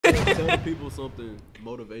Tell the people something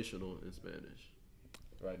motivational in Spanish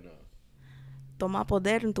right now. Toma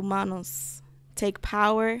poder en tus manos. Take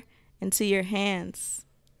power into your hands.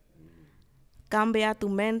 Cambia tu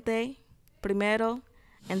mente primero,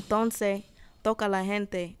 entonces toca la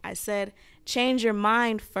gente. I said, change your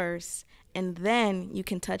mind first, and then you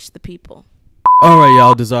can touch the people. All right,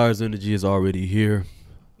 y'all. Desires Energy is already here.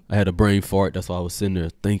 I had a brain fart. That's why I was sitting there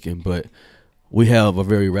thinking. But we have a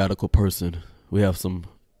very radical person. We have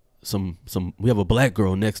we have a black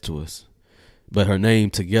girl next to us, but her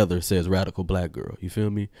name together says radical black girl. You feel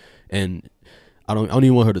me? And I don't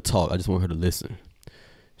even want her to talk. I just want her to listen.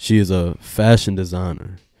 She is a fashion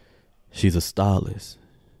designer. She's a stylist.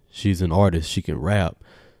 She's an artist. She can rap.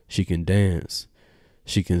 She can dance.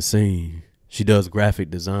 She can sing. She does graphic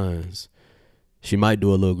designs. She might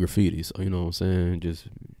do a little graffiti. So, you know what I'm saying? Just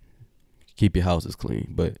keep your houses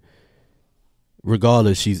clean. But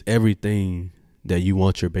regardless, she's everything that you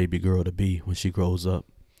want your baby girl to be when she grows up.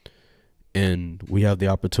 And we have the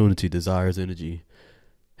opportunity, Desires Energy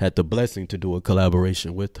had the blessing to do a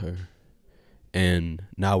collaboration with her. And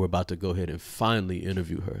now we're about to go ahead and finally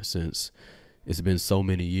interview her, since it's been so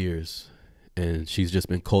many years and she's just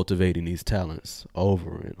been cultivating these talents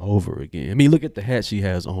over and over again. I mean, look at the hat she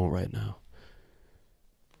has on right now.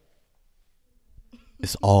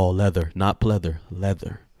 It's all leather, not pleather,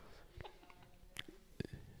 leather.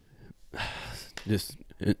 Just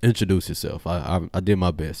introduce yourself. I did my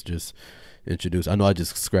best. Just introduce. I know I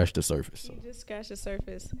just scratched the surface. So. You just scratched the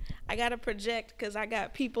surface. I got to project because I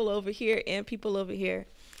got people over here and people over here.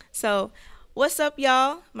 So what's up,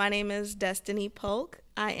 y'all? My name is Destiny Polk.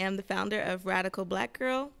 I am the founder of Radical Black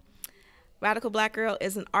Girl. Radical Black Girl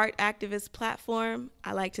is an art activist platform.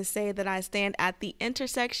 I like to say that I stand at the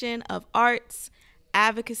intersection of arts,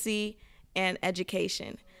 advocacy, and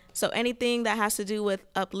education. So anything that has to do with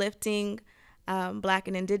uplifting Black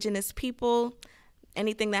and Indigenous people,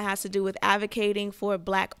 anything that has to do with advocating for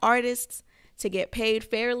Black artists to get paid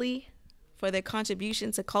fairly for their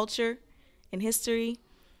contribution to culture and history,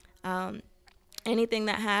 anything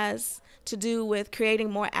that has to do with creating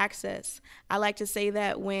more access. I like to say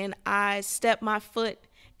that when I step my foot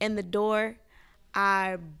in the door,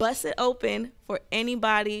 I bust it open for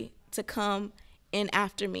anybody to come in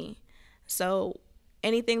after me. So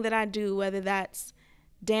anything that I do, whether that's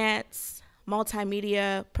dance,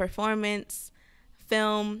 multimedia, performance,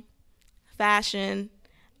 film, fashion,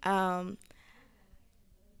 what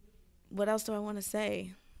else do I want to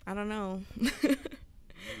say? I don't know.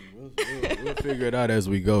 We'll figure it out as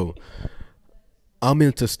we go. I'm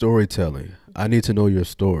into storytelling. I need to know your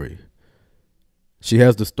story. She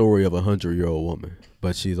has the story of a 100-year-old woman,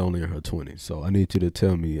 but she's only in her 20s. So I need you to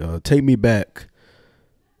tell me, take me back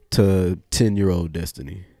to 10-year-old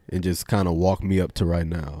Destiny and just kind of walk me up to right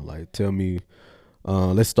now. Like, tell me,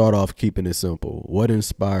 let's start off keeping it simple. What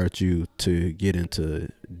inspired you to get into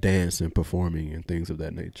dance and performing and things of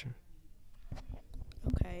that nature?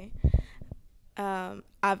 Okay.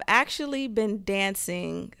 I've actually been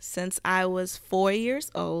dancing since I was 4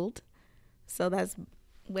 years old. So that's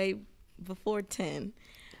way before 10.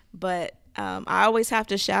 But I always have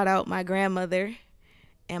to shout out my grandmother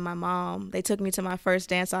and my mom. They took me to my first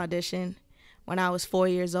dance audition when I was 4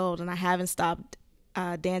 years old, and I haven't stopped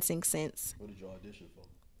dancing since. What did you audition for?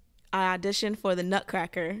 I auditioned for the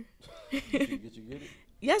Nutcracker. Did you get it?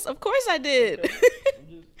 Yes, of course I did.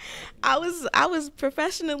 Okay. I was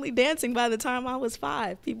professionally dancing by the time I was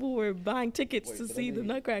 5. People were buying tickets to see the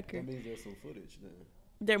Nutcracker. That means there's some footage then.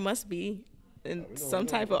 There must be in some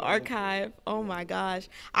type of archive. Oh my gosh.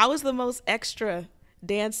 I was the most extra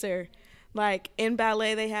dancer. Like in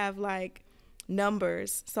ballet, they have like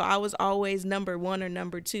numbers. So I was always number 1 or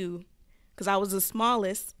number 2 because I was the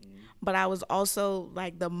smallest, but I was also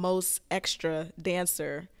like the most extra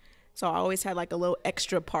dancer. So I always had like a little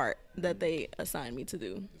extra part that they assigned me to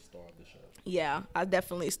do. The star of the show. Yeah, I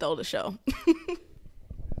definitely stole the show.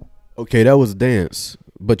 Okay, that was dance,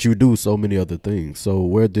 but you do so many other things. So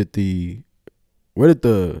where did the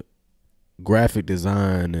graphic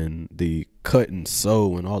design and the cut and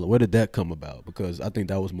sew and all where did that come about? Because I think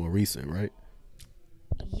that was more recent, right?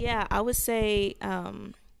 Yeah, I would say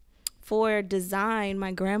for design,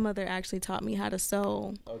 my grandmother actually taught me how to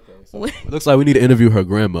sew. Okay. So it looks like we need to interview her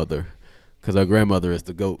grandmother because her grandmother is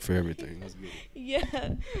the GOAT for everything. That's good.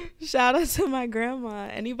 Yeah. Shout out to my grandma.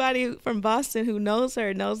 Anybody from Boston who knows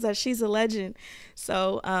her knows that she's a legend.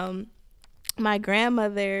 So my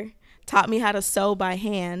grandmother taught me how to sew by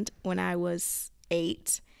hand when I was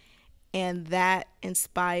 8. And that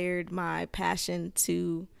inspired my passion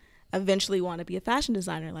to eventually want to be a fashion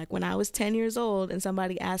designer. Like when I was 10 years old and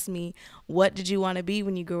somebody asked me, what did you want to be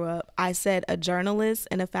when you grew up? I said a journalist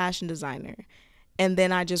and a fashion designer. And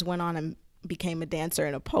then I just went on and became a dancer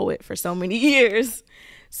and a poet for so many years.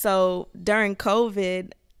 So during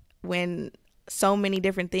COVID, when so many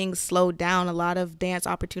different things slowed down, a lot of dance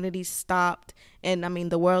opportunities stopped, and I mean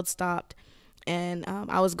the world stopped, and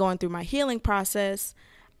I was going through my healing process.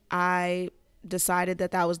 I decided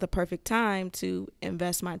that that was the perfect time to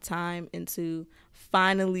invest my time into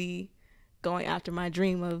finally going after my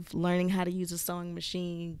dream of learning how to use a sewing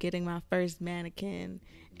machine, getting my first mannequin,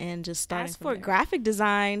 and just starting. As for graphic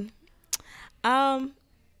design, I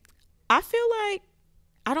feel like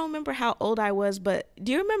I don't remember how old I was, but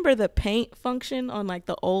do you remember the paint function on like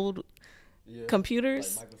the old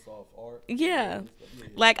computers? Like Microsoft Art. Yeah.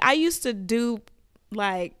 Like I used to do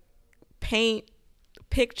like paint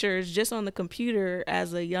pictures just on the computer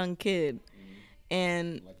as a young kid.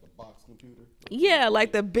 And Like the box computer. yeah,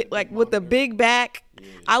 like the big, like with the big back. Yeah.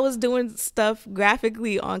 I was doing stuff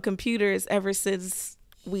graphically on computers ever since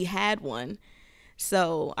we had one.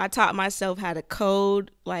 So I taught myself how to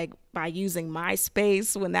code, like by using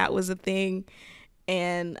MySpace when that was a thing.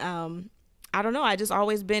 And I don't know, I just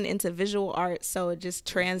always been into visual art, so it just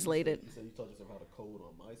translated. So you taught yourself how to code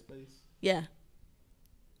on MySpace? Yeah.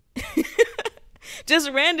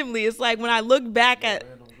 Just randomly. It's like when I look back at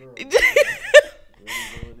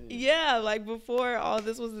yeah, like before all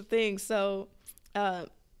this was a thing. So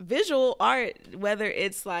visual art, whether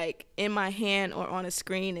it's like in my hand or on a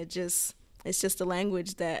screen, it's just a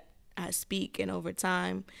language that I speak. And over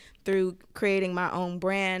time, through creating my own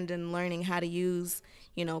brand and learning how to use,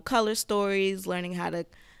 color stories, learning how to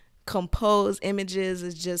compose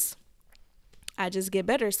images, I just get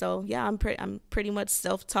better. So yeah, I'm pretty much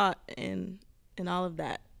self-taught in all of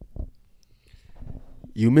that.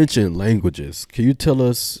 You mentioned languages. Can you tell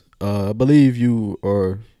us, I believe you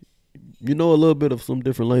know a little bit of some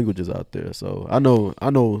different languages out there. So I know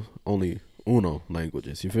only uno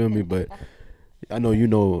languages, you feel me? But I know you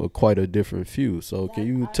know quite a different few. So can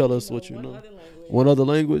you tell us what you know? One other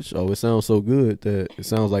language? Oh, it sounds so good that it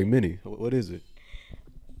sounds like many. What is it?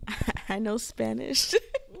 I know Spanish.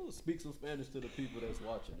 Speak some Spanish to the people that's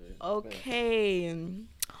watching. Okay.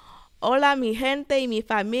 Hola mi gente y mi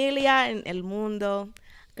familia en el mundo.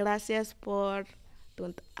 Gracias por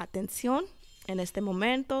tu atención en este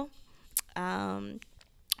momento.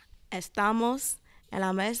 Estamos en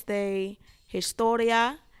la mes de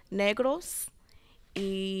historia negros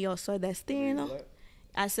y yo soy Destino.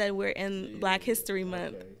 I said we're in Black History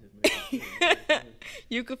Month. Okay.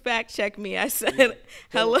 You could fact check me. I said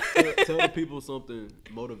hello. Tell the people something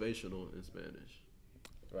motivational in Spanish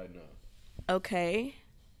right now. Okay.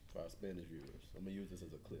 For our Spanish viewers, I'm gonna use this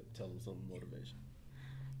as a clip. Tell them something motivational.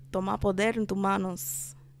 Toma poder en tus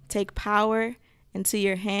manos. Take power into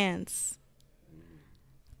your hands.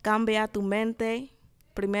 Cambia tu mente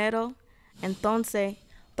primero, entonces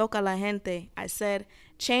toca la gente. I said,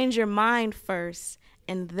 change your mind first,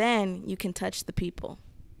 and then you can touch the people.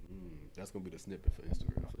 That's going to be the snippet for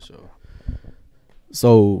Instagram for sure.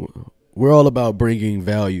 So we're all about bringing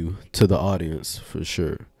value to the audience for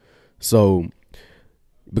sure. So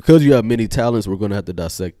because you have many talents, we're going to have to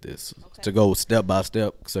dissect this to go step by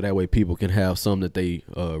step, so that way people can have some that they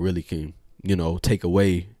really can, take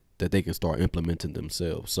away, that they can start implementing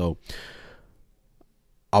themselves. So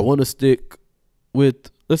I want to stick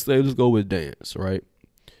with, let's go with dance, right?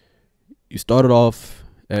 You started off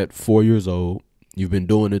at 4 years old. You've been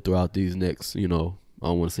doing it throughout these next, I don't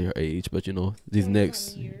want to say her age, but, these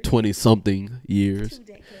next 20-something years.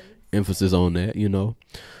 Emphasis on that,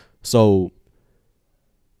 So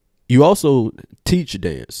you also teach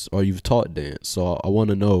dance, or you've taught dance. So I want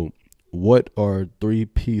to know, what are 3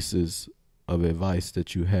 pieces of advice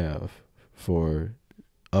that you have for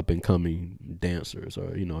up and coming dancers,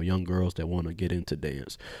 or young girls that want to get into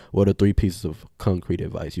dance? What are 3 pieces of concrete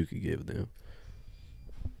advice you could give them?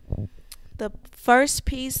 The first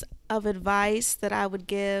piece of advice that I would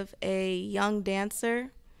give a young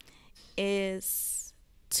dancer is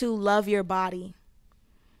to love your body.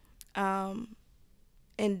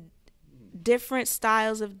 In different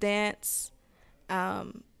styles of dance,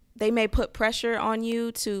 they may put pressure on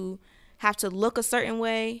you to have to look a certain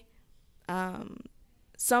way.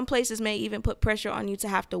 Some places may even put pressure on you to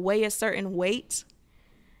have to weigh a certain weight.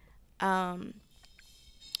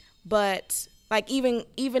 But like even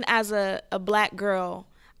as a black girl,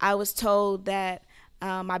 I was told that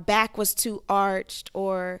my back was too arched,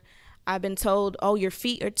 or I've been told, oh, your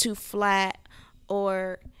feet are too flat,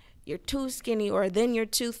 or you're too skinny, or then you're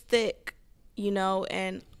too thick,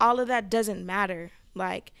 and all of that doesn't matter.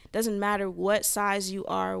 Like, Doesn't matter what size you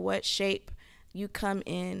are, what shape you come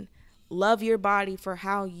in. Love your body for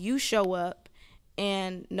how you show up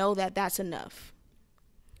and know that that's enough.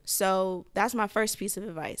 So that's my first piece of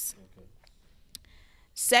advice. Okay.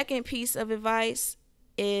 Second piece of advice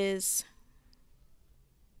is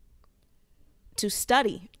to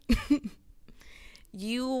study.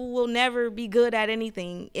 You will never be good at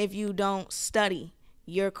anything if you don't study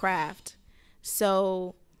your craft.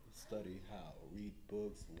 So, Study how? Read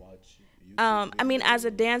books, watch YouTube I mean, as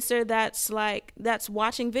a videos. dancer, that's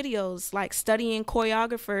watching videos, like studying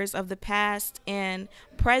choreographers of the past and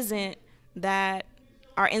present that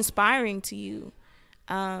are inspiring to you.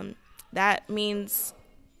 That means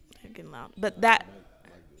they're getting loud, but that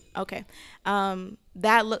okay.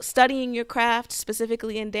 Studying your craft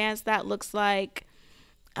specifically in dance, that looks like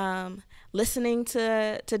listening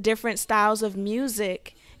to different styles of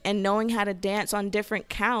music and knowing how to dance on different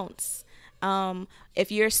counts.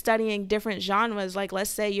 If you're studying different genres, like let's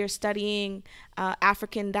say you're studying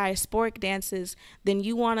African diasporic dances, then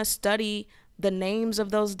you want to study the names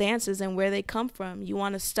of those dances and where they come from. You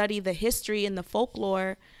want to study the history and the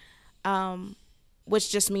folklore, which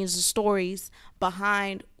just means the stories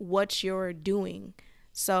behind what you're doing.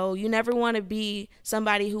 So you never want to be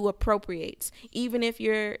somebody who appropriates, even if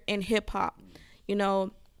you're in hip hop. You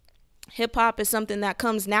know, hip hop is something that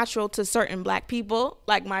comes natural to certain black people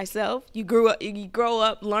like myself. You grow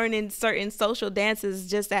up learning certain social dances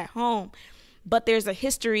just at home. But there's a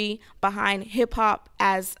history behind hip hop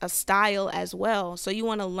as a style as well. So you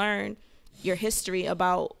want to learn your history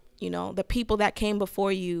about, the people that came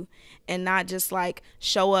before you and not just like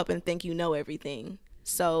show up and think you know everything.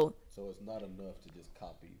 So it's not enough to just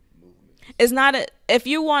copy movements. If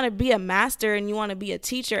you want to be a master and you want to be a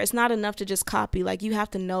teacher, it's not enough to just copy. Like, you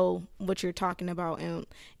have to know what you're talking about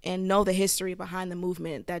and know the history behind the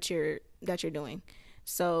movement that you're doing.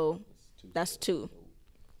 So that's two.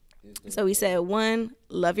 So we said 1,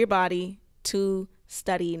 love your body. 2,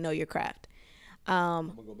 study, know your craft. I'm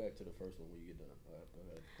gonna go back to the first one when you get done. All right, go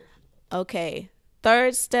ahead. Okay.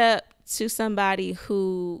 Third step to somebody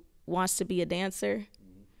who wants to be a dancer.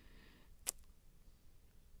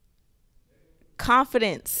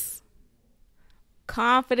 Confidence.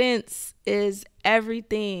 Confidence is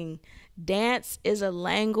everything. Dance is a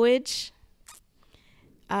language.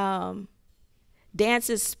 Dance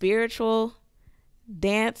is spiritual.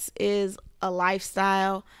 Dance is a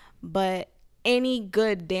lifestyle. But any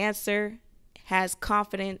good dancer has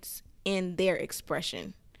confidence in their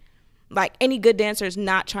expression. Like, any good dancer is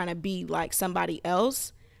not trying to be like somebody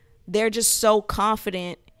else. They're just so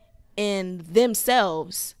confident in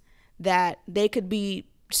themselves that they could be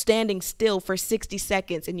standing still for 60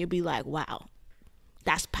 seconds and you'll be like, wow,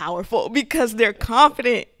 that's powerful, because they're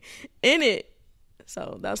confident in it.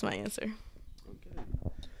 So that's my answer. Okay.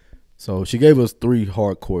 So she gave us 3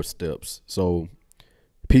 hardcore steps. So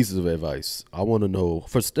pieces of advice. I want to know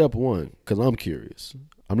for step 1, because I'm curious.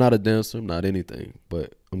 I'm not a dancer, I'm not anything,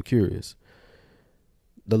 but I'm curious.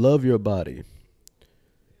 To love your body.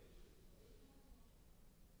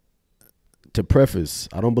 To preface,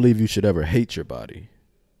 I don't believe you should ever hate your body,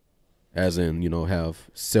 as in, have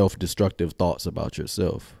self-destructive thoughts about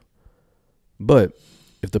yourself. But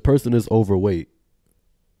if the person is overweight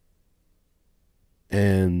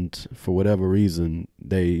and for whatever reason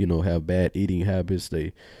they, have bad eating habits,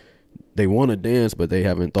 they want to dance, but they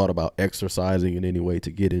haven't thought about exercising in any way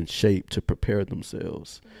to get in shape to prepare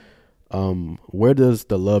themselves. Where does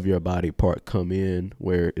the love your body part come in,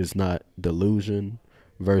 where it's not delusion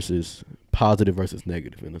versus positive versus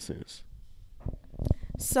negative in a sense?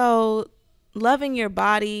 So loving your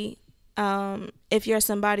body, if you're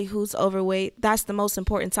somebody who's overweight, that's the most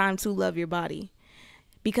important time to love your body.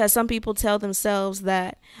 Because some people tell themselves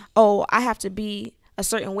that, oh, I have to be a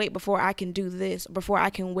certain weight before I can do this, before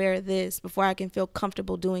I can wear this, before I can feel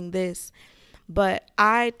comfortable doing this. But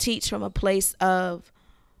I teach from a place of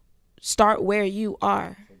start where you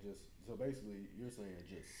are. So basically you're saying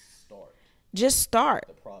just start. Just start.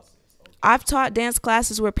 The process. Okay. I've taught dance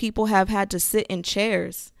classes where people have had to sit in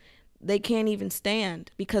chairs. They can't even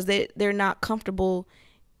stand because they're not comfortable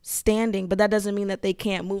standing. But that doesn't mean that they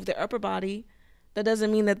can't move their upper body. That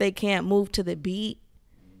doesn't mean that they can't move to the beat.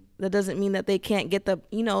 That doesn't mean that they can't get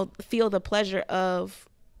feel the pleasure of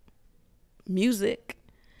music.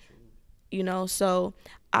 So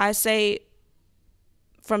I say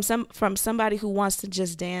from somebody who wants to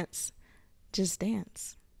just dance.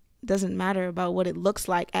 It doesn't matter about what it looks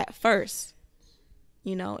like at first.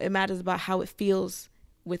 It matters about how it feels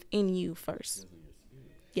within you first.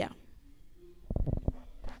 Yeah.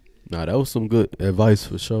 Nah, that was some good advice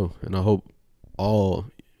for sure. And I hope all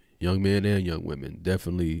young men and young women,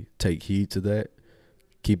 definitely take heed to that.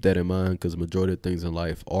 Keep that in mind, because the majority of things in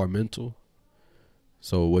life are mental.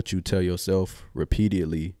 So what you tell yourself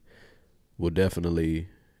repeatedly will definitely,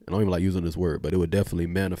 I don't even like using this word, but it will definitely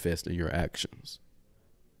manifest in your actions.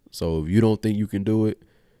 So if you don't think you can do it,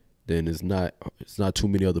 then it's not too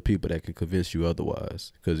many other people that can convince you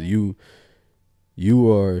otherwise, because you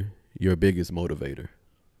are your biggest motivator.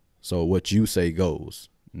 So what you say goes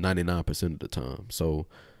 99% of the time. So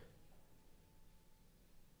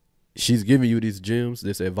she's giving you these gems,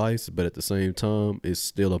 this advice, but at the same time, it's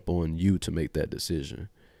still up on you to make that decision.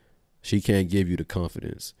 She can't give you the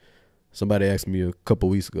confidence. Somebody asked me a couple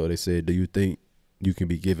weeks ago, they said, do you think you can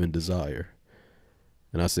be given desire?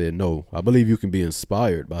 And I said, no. I believe you can be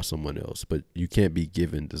inspired by someone else, but you can't be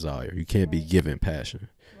given desire. You can't be given passion.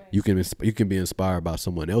 You can be inspired by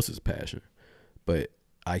someone else's passion, but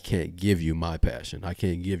I can't give you my passion. I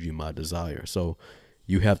can't give you my desire. So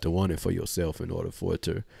you have to want it for yourself in order for it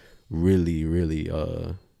to really, really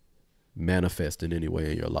manifest in any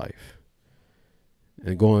way in your life.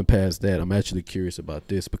 And going past that, I'm actually curious about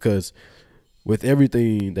this, because with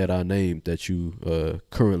everything that I named that you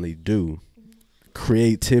currently do,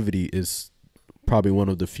 creativity is probably one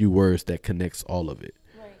of the few words that connects all of it.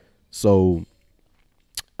 Right. So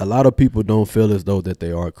a lot of people don't feel as though that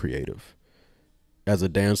they are creative as a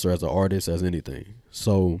dancer, as an artist, as anything.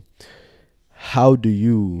 So how would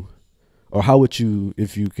you,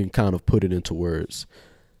 if you can kind of put it into words,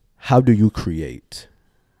 how do you create?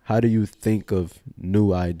 How do you think of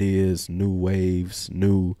new ideas, new waves,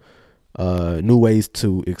 new ways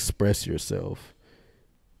to express yourself?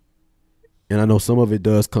 And I know some of it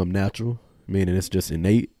does come natural, meaning it's just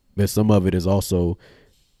innate, but some of it is also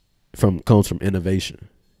comes from innovation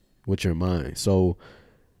with your mind. So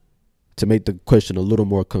to make the question a little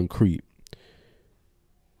more concrete,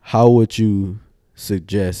 how would you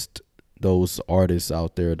suggest those artists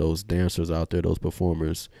out there, those dancers out there, those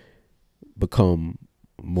performers become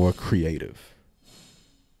more creative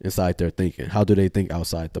inside their thinking? How do they think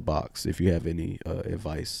outside the box? If you have any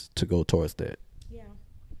advice to go towards that. Yeah.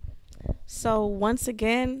 So once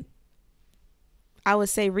again, I would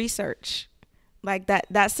say research. Like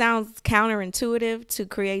that sounds counterintuitive to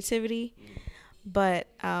creativity, but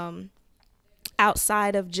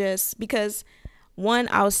outside of just, because one,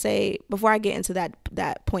 I'll say, before I get into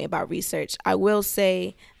that point about research, I will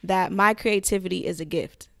say that my creativity is a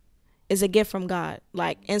gift. Is a gift from God,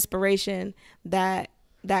 like inspiration that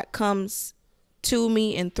comes to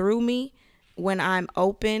me and through me when I'm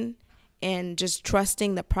open and just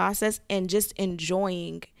trusting the process and just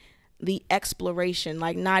enjoying the exploration,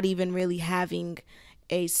 like not even really having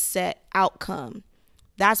a set outcome.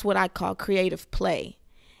 That's what I call creative play.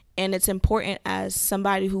 And it's important as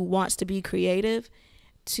somebody who wants to be creative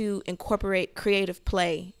to incorporate creative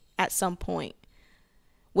play at some point,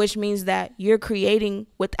 which means that you're creating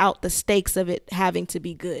without the stakes of it having to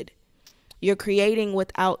be good. You're creating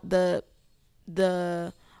without the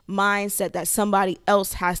mindset that somebody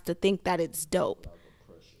else has to think that it's dope.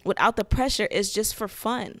 Without the pressure, it's just for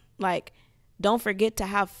fun. Like, don't forget to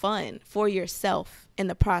have fun for yourself in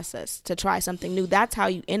the process, to try something new. That's how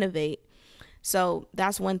you innovate. So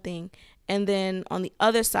that's one thing. And then on the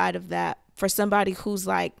other side of that, for somebody who's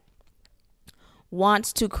like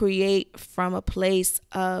wants to create from a place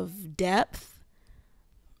of depth,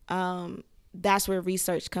 that's where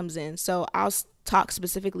research comes in. So I'll talk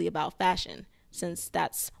specifically about fashion, since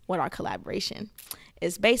that's what our collaboration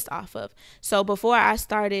is based off of. So before I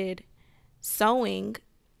started sewing,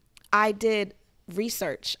 I did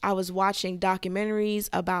research. I was watching documentaries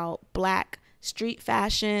about Black street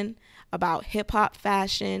fashion, about hip hop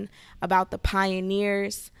fashion, about the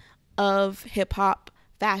pioneers of hip hop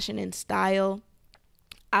fashion and style.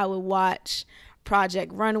 I would watch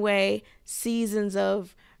Project Runway, seasons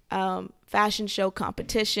of fashion show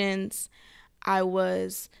competitions. I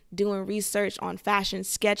was doing research on fashion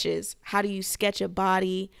sketches. How do you sketch a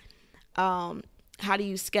body? How do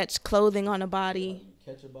you sketch clothing on a body?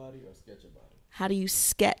 Catch a body or sketch a body? How do you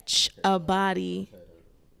sketch a body?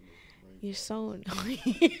 You're so annoying. How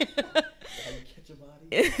you catch a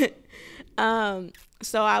body?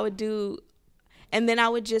 So I would do, and then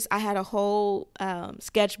I had a whole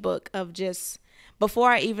sketchbook of just,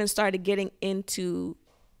 before I even started getting into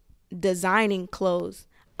designing clothes,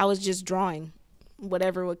 I was just drawing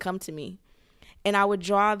whatever would come to me. And I would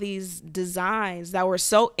draw these designs that were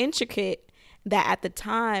so intricate that at the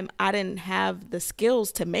time I didn't have the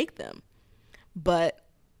skills to make them. But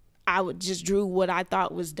I would just drew what I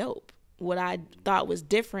thought was dope, what I thought was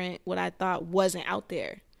different, what I thought wasn't out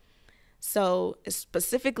there. So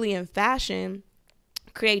specifically in fashion,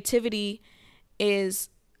 creativity is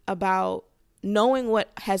about knowing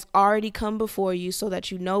what has already come before you so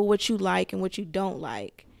that you know what you like and what you don't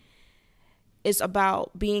like. It's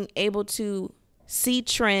about being able to see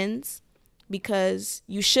trends, because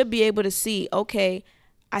you should be able to see, okay,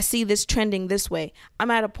 I see this trending this way.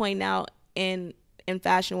 I'm at a point now in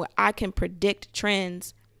fashion where I can predict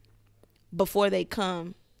trends before they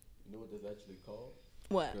come. You know what that's actually called?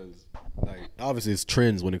 What? Because like obviously it's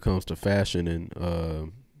trends when it comes to fashion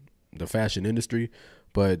and the fashion industry,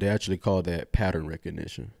 but they actually call that pattern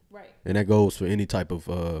recognition. Right. And that goes for any type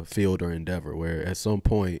of field or endeavor where at some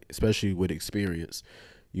point, especially with experience,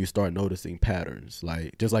 you start noticing patterns.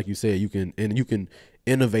 Like just like you said, you can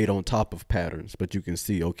innovate on top of patterns, but you can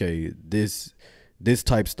see, okay, this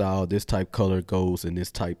type style, this type color goes in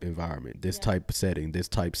this type environment, this type setting, this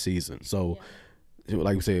type season. So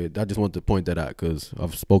like we said, I just want to point that out because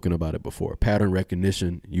I've spoken about it before. Pattern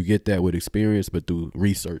recognition, you get that with experience, but through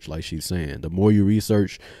research, like she's saying. The more you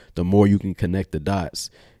research, the more you can connect the dots.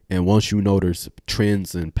 And once you notice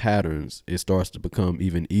trends and patterns, it starts to become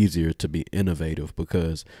even easier to be innovative,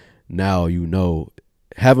 because now you know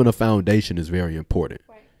having a foundation is very important.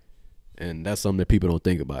 Right. And that's something that people don't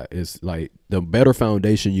think about. It's like the better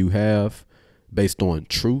foundation you have based on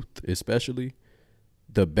truth, especially,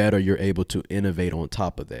 the better you're able to innovate on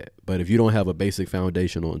top of that. But if you don't have a basic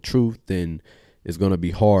foundation on truth, then it's going to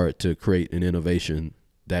be hard to create an innovation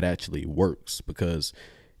that actually works, because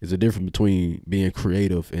there's a difference between being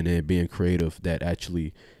creative and then being creative that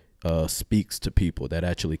actually speaks to people, that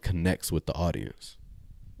actually connects with the audience.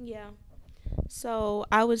 Yeah. So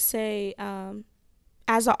I would say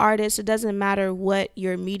as an artist, it doesn't matter what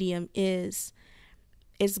your medium is.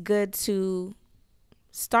 It's good to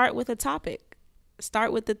start with a topic.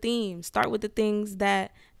 Start with the theme. Start with the things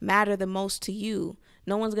that matter the most to you.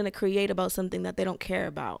 No one's going to create about something that they don't care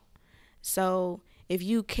about. So if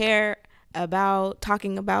you care about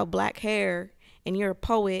talking about black hair and you're a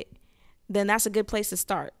poet, then that's a good place to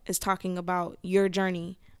start, is talking about your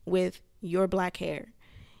journey with your black hair.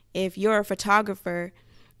 If you're a photographer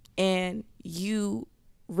and you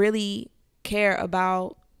really care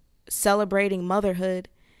about celebrating motherhood,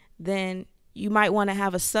 then you might want to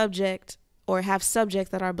have a subject or have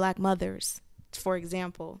subjects that are black mothers, for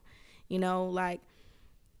example. You know, like,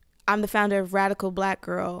 I'm the founder of Radical Black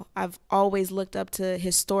Girl. I've always looked up to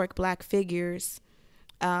historic black figures,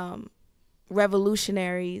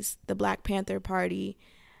 revolutionaries, the Black Panther Party.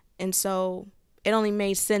 And so it only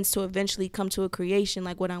made sense to eventually come to a creation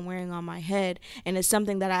like what I'm wearing on my head. And it's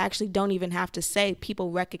something that I actually don't even have to say.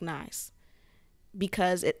 People recognize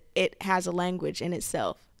because it has a language in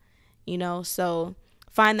itself, you know. So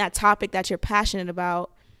find that topic that you're passionate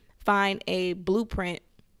about. Find a blueprint.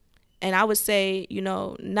 And I would say, you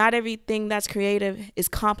know, not everything that's creative is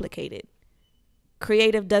complicated.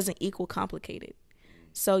 Creative doesn't equal complicated.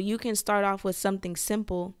 So you can start off with something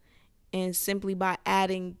simple, and simply by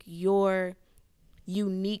adding your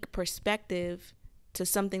unique perspective to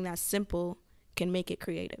something that's simple can make it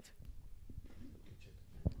creative.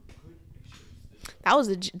 That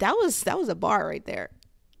was a bar right there.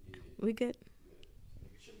 We good?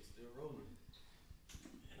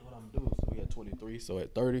 What I'm doing, so we at 23, so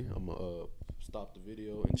at 30, I'm gonna stop the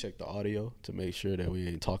video and check the audio to make sure that we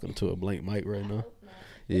ain't talking to a blank mic right now.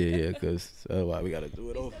 Yeah, because otherwise we gotta do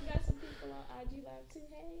it over. Still got some people on IG Live too.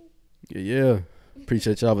 Hey. Yeah.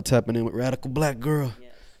 Appreciate y'all for tapping in with Radical Black Girl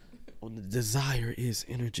Yes. on the Desire is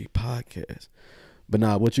Energy podcast. But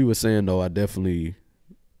nah, what you were saying though, I definitely,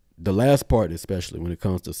 the last part especially when it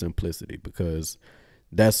comes to simplicity, because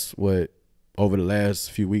that's what over the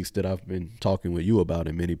last few weeks that I've been talking with you about,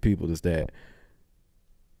 and many people, is that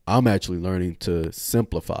I'm actually learning to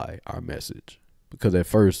simplify our message. Because at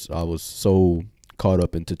first I was so caught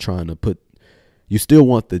up into trying to put, you still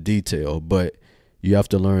want the detail, but you have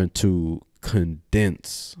to learn to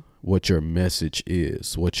condense what your message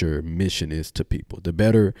is, what your mission is to people. The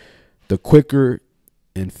better, the quicker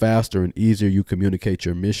and faster and easier you communicate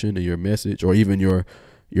your mission and your message, or even your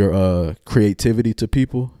creativity to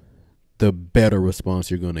people, the better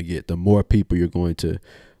response you're going to get. The more people you're going to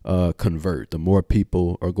convert, the more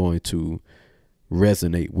people are going to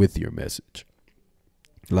resonate with your message.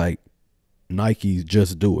 Like Nike,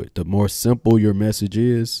 just do it. The more simple your message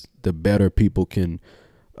is, the better people can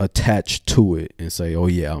attach to it and say, oh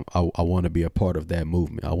yeah, I want to be a part of that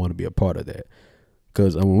movement. I want to be a part of that.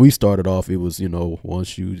 Because when we started off, it was, you know,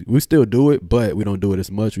 we still do it, but we don't do it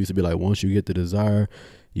as much. We used to be like, once you get the desire,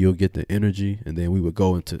 you'll get the energy. And then we would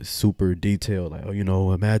go into super detail, like, oh, you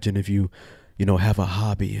know, imagine if you have a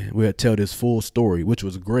hobby, and we would tell this full story, which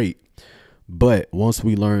was great. But once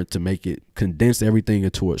we learned to make it, condense everything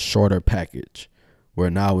into a shorter package, where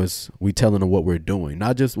now it's we telling them what we're doing,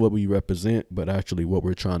 not just what we represent, but actually what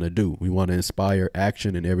we're trying to do. We want to inspire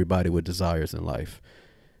action in everybody with desires in life.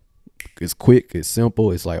 It's quick, it's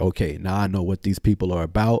simple. It's like, okay, now I know what these people are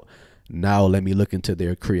about. Now let me look into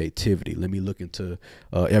their creativity. Let me look into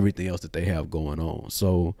everything else that they have going on.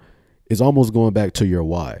 So it's almost going back to your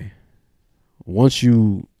why. Once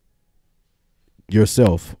you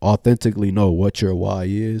yourself authentically know what your why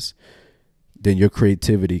is, then your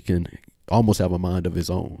creativity can almost have a mind of its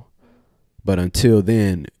own. But until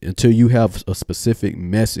then, until you have a specific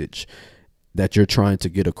message that you're trying to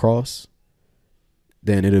get across,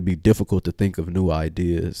 then it'll be difficult to think of new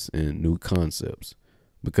ideas and new concepts.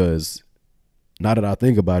 Because now that I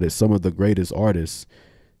think about it, some of the greatest artists,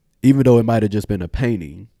 even though it might have just been a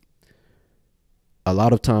painting, a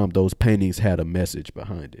lot of time those paintings had a message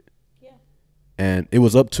behind it. Yeah. And it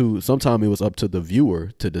was sometimes it was up to the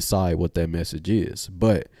viewer to decide what that message is.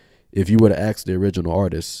 But if you were to ask the original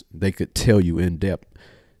artist, they could tell you in depth,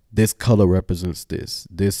 this color represents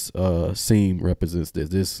this seam represents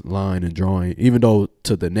this line and drawing, even though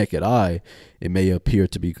to the naked eye, it may appear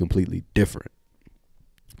to be completely different.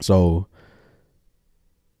 So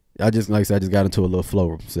like I said, I just got into a little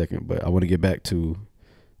flow for a second, but I want to get back to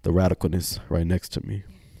the radicalness right next to me.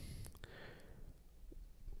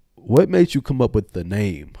 What made you come up with the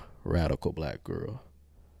name Radical Black Girl?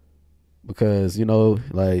 Because,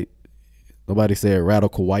 like nobody said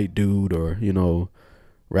radical white dude or,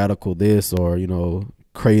 radical this or,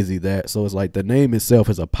 crazy that. So it's like the name itself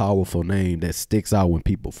is a powerful name that sticks out when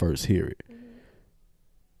people first hear it. Mm-hmm.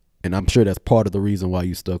 And I'm sure that's part of the reason why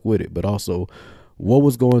you stuck with it. But also, what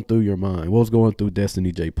was going through your mind? What was going through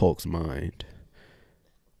Destiny J. Polk's mind?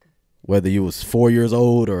 Whether you was 4 years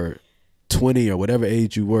old or 20 or whatever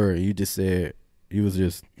age you were, and you just said, you was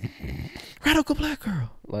just Radical Black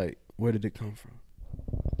Girl. Like, where did it come from?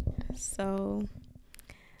 So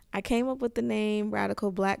I came up with the name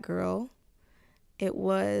Radical Black Girl. It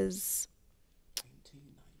was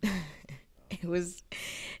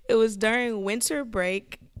it was during winter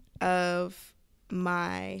break of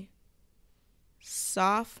my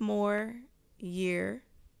sophomore year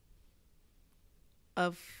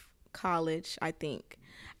of college, I think.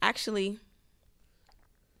 Actually,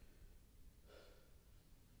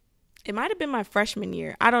 it might have been my freshman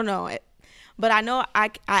year. I don't know it. But I know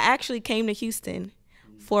I actually came to Houston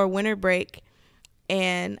for winter break,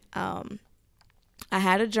 and I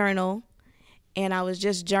had a journal, and I was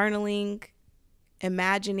just journaling,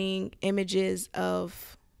 imagining images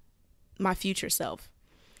of my future self.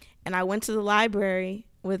 And I went to the library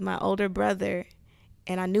with my older brother,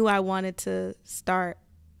 and I knew I wanted to start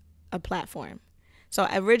a platform. So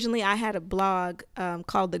originally I had a blog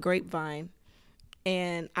called The Grapevine,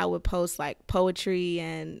 and I would post like poetry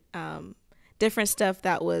and different stuff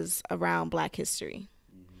that was around Black history.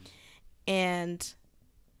 Mm-hmm. And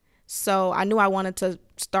so I knew I wanted to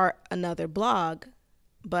start another blog,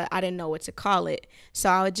 but I didn't know what to call it.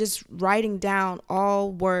 So I was just writing down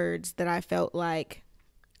all words that I felt like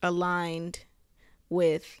aligned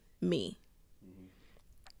with me.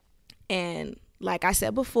 Mm-hmm. And like I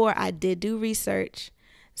said before, I did do research.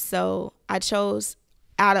 So I chose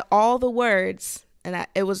out of all the words, and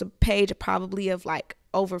it was a page probably of like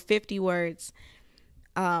over 50 words,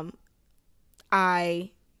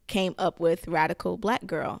 I came up with Radical Black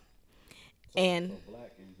Girl. So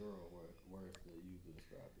black and girl were words that you used to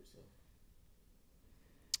describe yourself.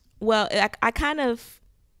 Well, I kind of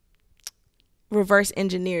reverse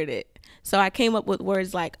engineered it. So I came up with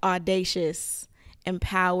words like audacious,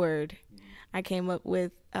 empowered. Mm-hmm. I came up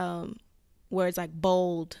with words like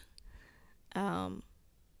bold,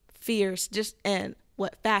 fierce,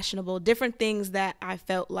 fashionable, different things that I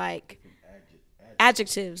felt like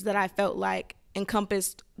adjectives that I felt like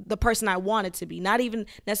encompassed the person I wanted to be, not even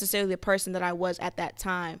necessarily the person that I was at that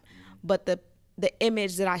time, but the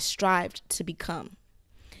image that I strived to become.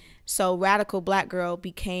 So Radical Black Girl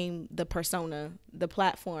became the persona, the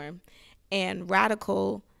platform. And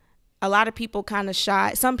radical, a lot of people kind of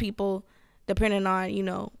shy, some people, depending on,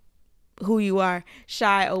 who you are,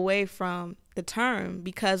 shy away from the term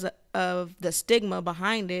because of the stigma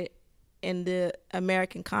behind it in the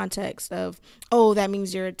American context of, oh, that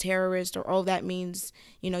means you're a terrorist, or oh, that means,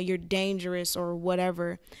 you're dangerous or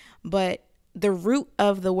whatever. But the root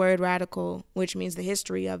of the word radical, which means the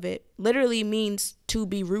history of it, literally means to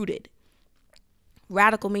be rooted.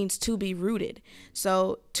 Radical means to be rooted.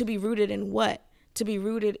 So to be rooted in what? To be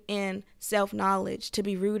rooted in self-knowledge, to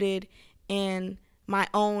be rooted in my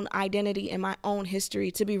own identity and my own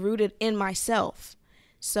history, to be rooted in myself.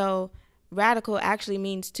 So radical actually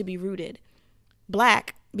means to be rooted.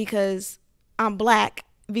 Black, because I'm Black,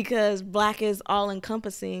 because black is all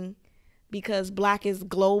encompassing, because black is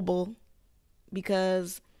global,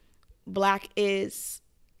 because black is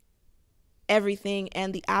everything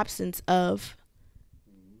and the absence of.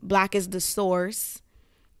 Black is the source.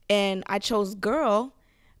 And I chose girl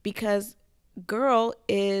because girl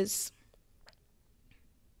is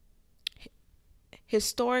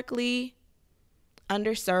historically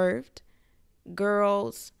underserved.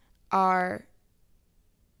 Girls are,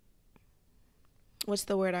 what's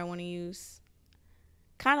the word I want to use?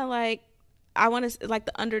 Kind of like, I want to like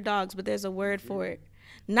the underdogs, but there's a word for it.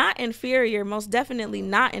 Not inferior, most definitely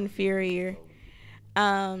not inferior.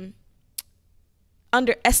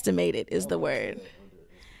 Underestimated is the word.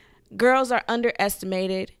 Girls are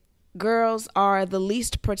underestimated. Girls are the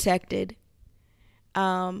least protected.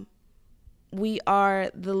 We are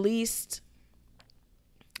the least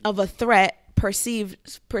of a threat,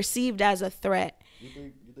 perceived as a threat. You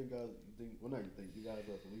think guys? Well, not you think you guys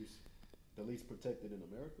are the least protected in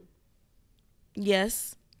America?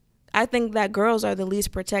 Yes, I think that girls are the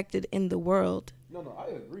least protected in the world. No, I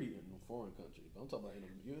agree in foreign countries. I'm talking about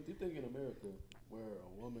you think in America where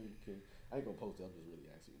a woman can, I ain't gonna post it, I'm just really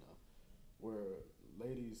asking you now, where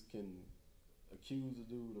ladies can accuse a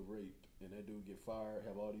dude of rape and that dude get fired,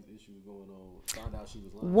 have all these issues going on, find out she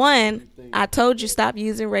was lying. One, I told you stop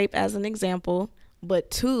using rape as an example,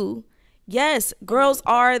 but two, yes, girls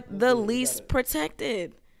are the least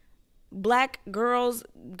protected. Black girls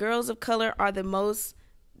of color are the most,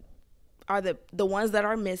 are the ones that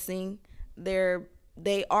are missing.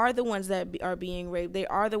 They are the ones that are being raped. They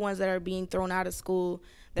are the ones that are being thrown out of school.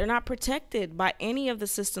 They're not protected by any of the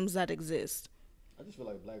systems that exist. I just feel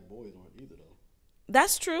like black boys aren't either, though.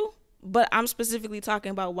 That's true, but I'm specifically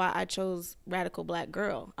talking about why I chose radical black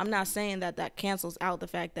girl. I'm not saying that cancels out the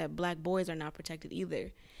fact that black boys are not protected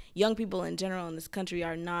either. Young people in general in this country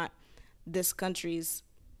are not this country's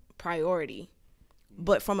priority.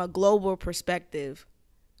 But from a global perspective,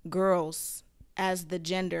 girls as the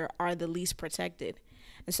gender are the least protected.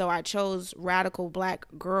 And so I chose radical black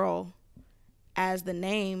girl as the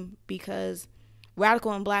name because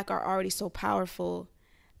radical and black are already so powerful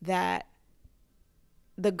that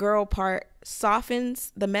the girl part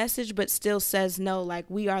softens the message but still says no, like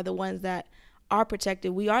we are the ones that are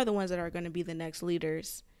protected. We are the ones that are going to be the next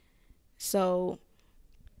leaders. So,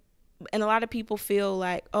 and a lot of people feel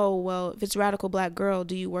like, oh, well, if it's radical black girl,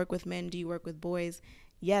 do you work with men? Do you work with boys?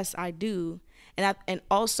 Yes, I do. And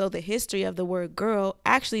also the history of the word girl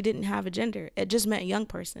actually didn't have a gender. It just meant young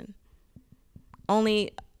person.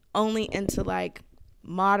 Only into like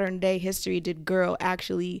modern day history did girl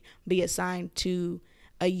actually be assigned to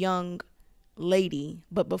a young lady.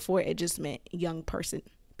 But before it just meant young person,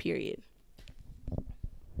 period.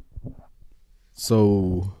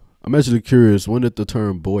 So I'm actually curious, when did the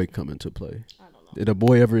term boy come into play? I don't know. Did a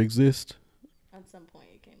boy ever exist? At some point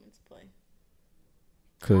it came into play.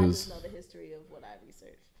 I Cause just know the history of what I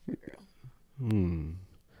researched for girl.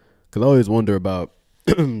 Because I always wonder about,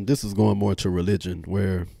 this is going more to religion,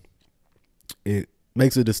 where it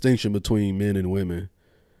makes a distinction between men and women.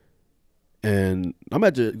 And I'm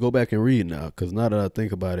about to go back and read now, because now that I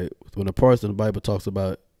think about it, when a part in the Bible talks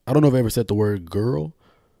about, I don't know if it ever said the word girl,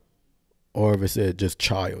 or if it said just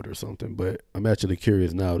child or something, but I'm actually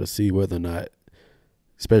curious now to see whether or not,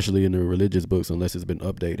 especially in the religious books, unless it's been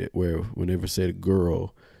updated, where whenever it said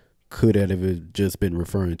girl, could that have just been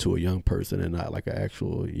referring to a young person and not like an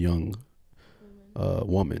actual young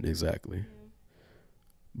woman, exactly. Yeah.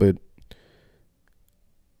 But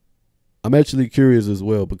I'm actually curious as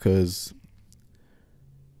well because,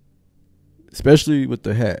 especially with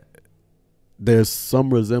the hat, there's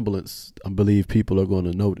some resemblance I believe people are going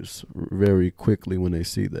to notice very quickly when they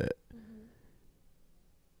see that.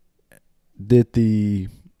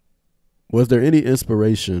 Was there any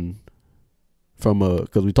inspiration from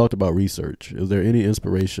because we talked about research, is there any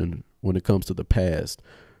inspiration when it comes to the past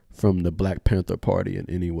from the Black Panther Party in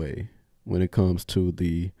any way when it comes to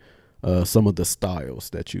the some of the styles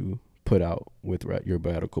that you put out with your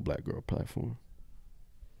Radical Black Girl platform?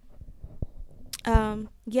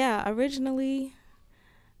 Yeah, originally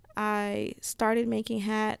I started making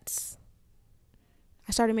hats.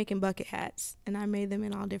 I started making bucket hats, and I made them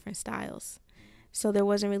in all different styles. So there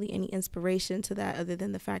wasn't really any inspiration to that other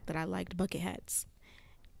than the fact that I liked bucket hats.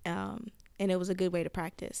 And it was a good way to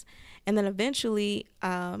practice. And then eventually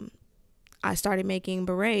I started making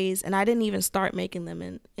berets, and I didn't even start making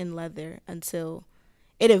them in leather until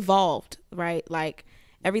it evolved, right? Like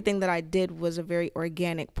everything that I did was a very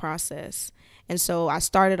organic process. And so I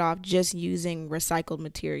started off just using recycled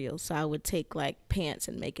materials. So I would take like pants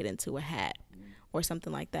and make it into a hat or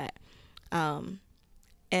something like that. And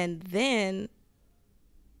then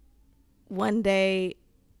one day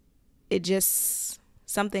it just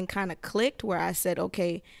something kind of clicked where I said,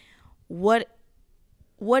 okay, what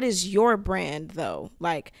is your brand though?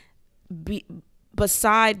 Like, be,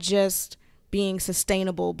 beside just being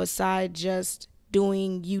sustainable, beside just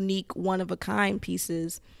doing unique one of a kind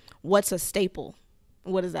pieces, what's a staple?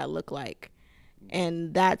 What does that look like?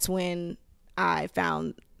 And that's when I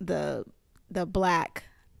found the black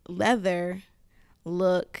leather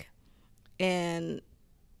look, and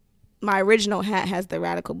my original hat has the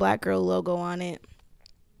Radical Black Girl logo on it.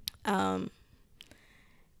 And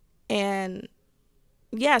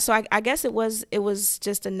yeah, so I guess it was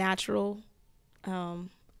just a natural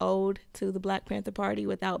ode to the Black Panther Party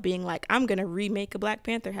without being like, I'm gonna remake a Black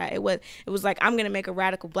Panther hat. It was like, I'm gonna make a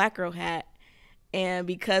Radical Black Girl hat, and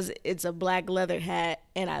because it's a black leather hat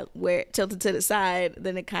and I wear it tilted to the side,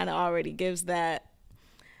 then it kind of already gives that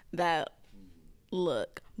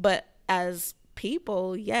look. But as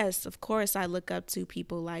people, yes, of course, I look up to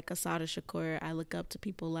people like Assata Shakur. I look up to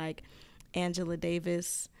people like Angela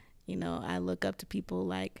Davis. You know, I look up to people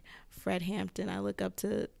like Fred Hampton. I look up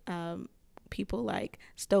to people like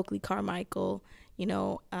Stokely Carmichael. You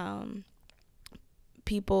know,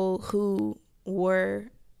 people who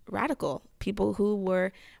were radical, people who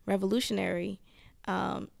were revolutionary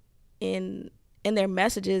in their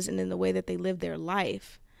messages and in the way that they lived their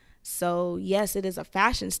life. So yes, it is a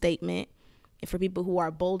fashion statement for people who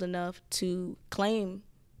are bold enough to claim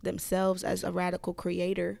themselves as a radical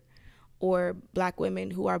creator, or black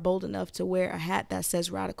women who are bold enough to wear a hat that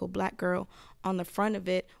says Radical Black Girl on the front of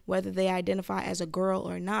it, whether they identify as a girl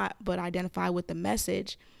or not, but identify with the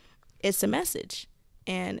message. It's a message,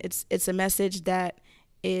 and it's a message that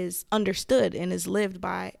is understood and is lived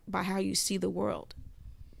by how you see the world.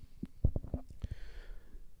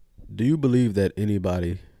 Do you believe that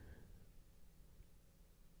anybody...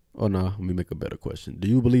 Oh, no, let me make a better question. Do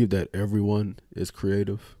you believe that everyone is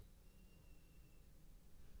creative?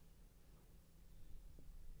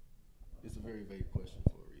 It's a very vague question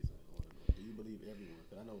for a reason. I want to know, do you believe everyone?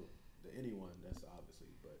 Because I know that anyone, that's obviously,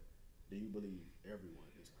 but do you believe everyone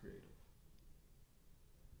is creative?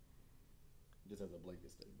 Just as a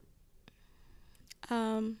blanket statement.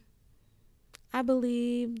 I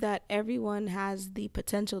believe that everyone has the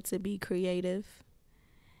potential to be creative.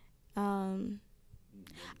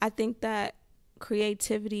 I think that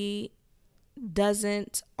creativity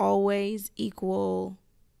doesn't always equal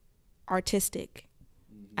artistic.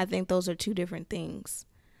 I think those are two different things.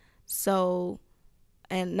 So,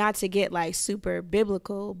 and not to get like super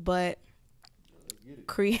biblical, but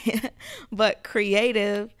creative,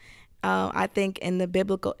 I think in the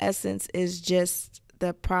biblical essence is just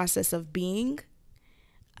the process of being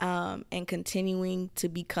and continuing to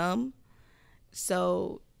become.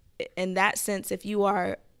 So in that sense, if you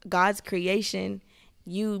are God's creation,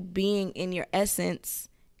 you being in your essence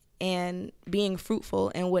and being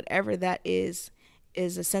fruitful and whatever that is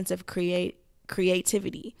a sense of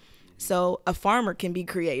creativity. So a farmer can be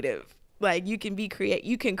creative. Like you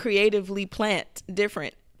can creatively plant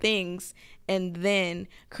different things and then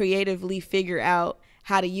creatively figure out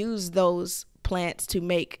how to use those plants to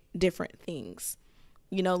make different things.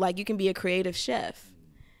 You know, like you can be a creative chef.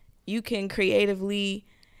 You can creatively,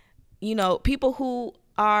 you know, people who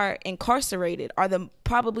are incarcerated are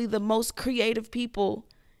probably the most creative people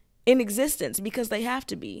in existence because they have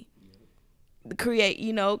to be.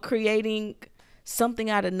 Creating something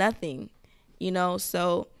out of nothing, you know.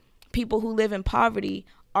 So people who live in poverty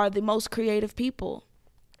are the most creative people.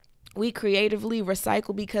 We creatively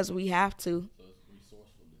recycle because we have to.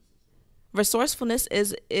 Resourcefulness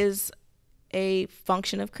is a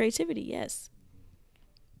function of creativity, yes.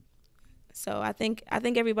 So I think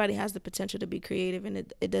everybody has the potential to be creative, and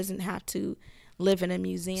it doesn't have to live in a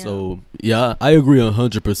museum. So yeah, I agree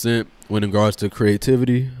 100% when in regards to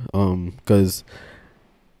creativity. Because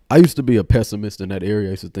I used to be a pessimist in that area.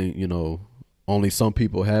 I used to think, you know, only some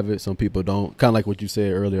people have it, some people don't. Kind of like what you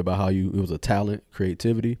said earlier about how it was a talent,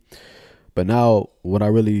 creativity. But now what I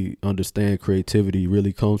really understand creativity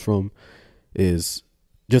really comes from is,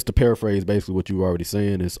 just to paraphrase basically what you were already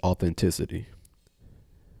saying, is authenticity.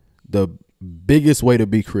 The biggest way to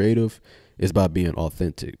be creative is by being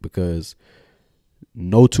authentic, because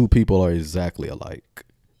no two people are exactly alike.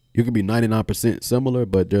 You can be 99% similar,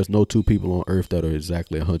 but there's no two people on earth that are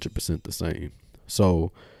exactly 100% the same.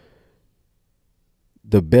 So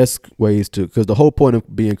the best ways to, because the whole point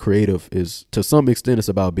of being creative is, to some extent, it's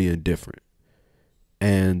about being different.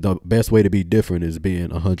 And the best way to be different is being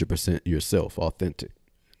 100% yourself, authentic,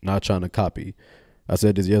 not trying to copy. I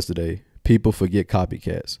said this yesterday. People forget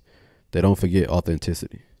copycats. They don't forget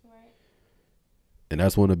authenticity. Right. And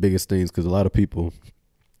that's one of the biggest things, because a lot of people,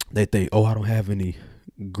 they think, oh, I don't have any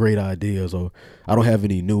great ideas, or I don't have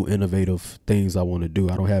any new innovative things I want to do.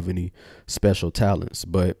 I don't have any special talents.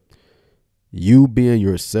 But you being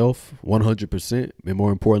yourself 100%, and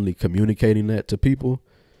more importantly, communicating that to people,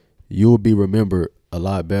 you'll be remembered a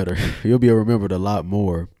lot better. You'll be remembered a lot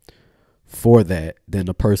more for that than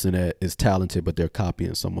the person that is talented but they're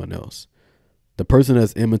copying someone else. The person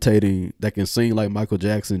that's imitating, that can sing like Michael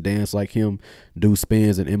Jackson, dance like him, do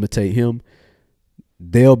spins and imitate him,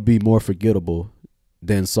 they'll be more forgettable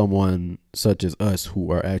than someone such as us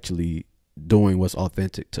who are actually doing what's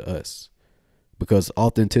authentic to us. Because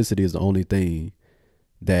authenticity is the only thing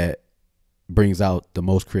that brings out the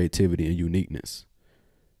most creativity and uniqueness.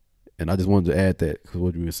 And I just wanted to add that because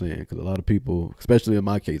what you were saying, because a lot of people, especially in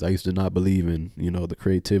my case, I used to not believe in, the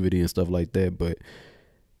creativity and stuff like that. But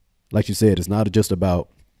like you said, it's not just about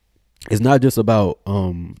the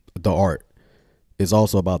art. It's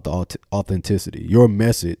also about the authenticity. Your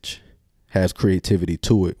message has creativity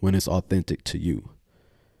to it when it's authentic to you.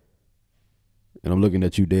 And I'm looking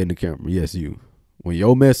at you dead in the camera. Yes, you. When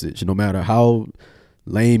your message, no matter how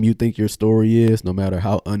lame you think your story is, no matter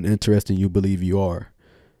how uninteresting you believe you are,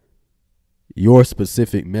 your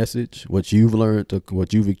specific message, what you've learned,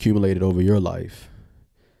 what you've accumulated over your life,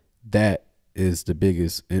 that is the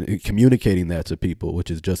biggest, and communicating that to people,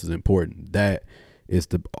 which is just as important. That is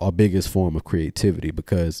our biggest form of creativity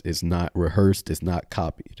because it's not rehearsed, it's not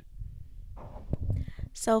copied.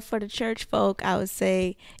 So for the church folk, I would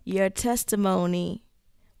say your testimony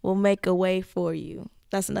will make a way for you.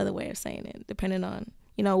 That's another way of saying it, depending on,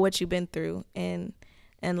 what you've been through in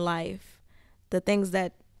life. The things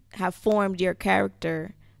that have formed your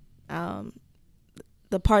character,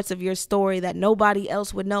 the parts of your story that nobody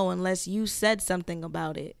else would know unless you said something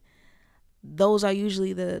about it. Those are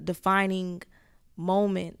usually the defining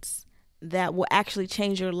moments that will actually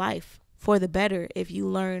change your life for the better if you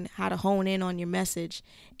learn how to hone in on your message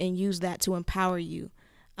and use that to empower you,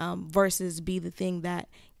 versus be the thing that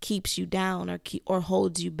keeps you down or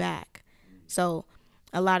holds you back. So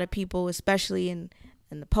a lot of people, especially in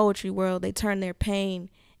the poetry world, they turn their pain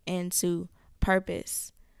into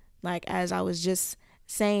purpose. Like as I was just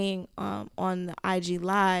saying on the IG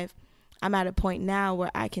Live, I'm at a point now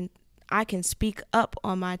where I can speak up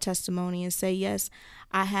on my testimony and say, yes,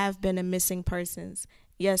 I have been a missing persons.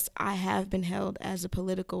 Yes, I have been held as a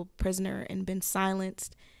political prisoner and been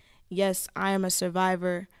silenced. Yes, I am a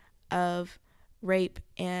survivor of rape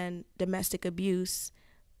and domestic abuse.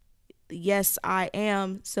 Yes, I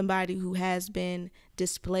am somebody who has been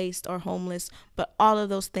displaced or homeless, but all of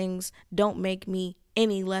those things don't make me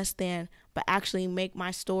any less than, but actually make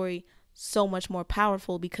my story so much more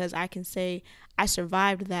powerful because I can say I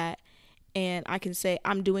survived that, and I can say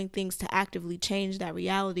I'm doing things to actively change that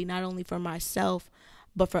reality, not only for myself,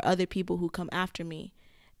 but for other people who come after me.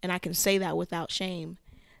 And I can say that without shame.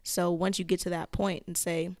 So once you get to that point and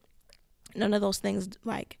say, none of those things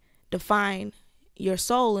like define your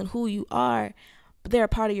soul and who you are, but they're a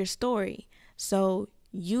part of your story. So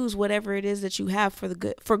use whatever it is that you have for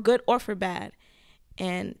good or for bad,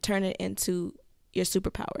 and turn it into your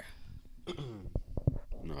superpower.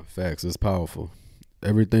 No, facts. It's powerful.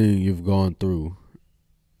 Everything you've gone through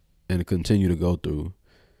and continue to go through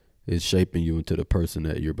is shaping you into the person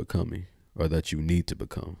that you're becoming or that you need to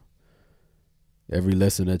become. Every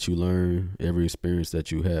lesson that you learn, every experience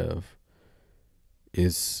that you have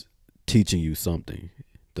is teaching you something.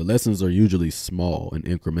 The lessons are usually small and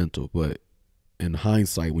incremental, but in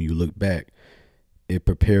hindsight, when you look back, it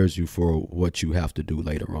prepares you for what you have to do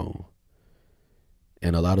later on.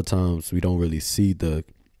 And a lot of times we don't really see the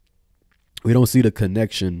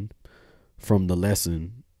connection from the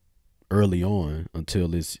lesson early on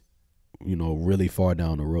until it's, really far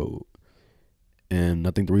down the road. And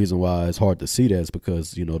I think the reason why it's hard to see that is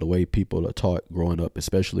because, the way people are taught growing up,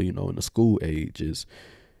 especially, in the school age, is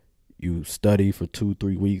you study for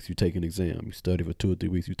 2-3 weeks, you take an exam. You study for 2 or 3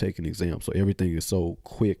 weeks, you take an exam. So everything is so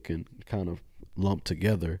quick and kind of lumped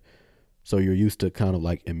together. So you're used to kind of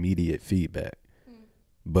like immediate feedback.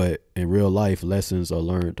 But in real life, lessons are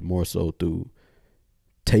learned more so through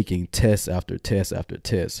taking test after test after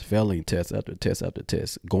test, failing test after test after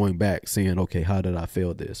test, going back, saying, okay, how did I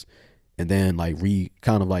fail this? And then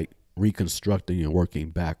reconstructing and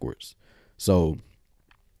working backwards. So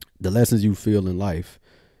the lessons you feel in life,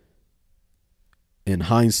 in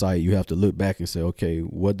hindsight, you have to look back and say, okay,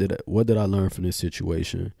 what did I learn from this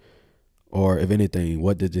situation? Or if anything,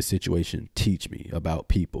 what did this situation teach me about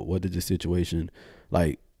people? What did this situation,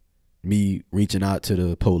 like me reaching out to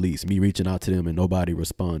the police, me reaching out to them and nobody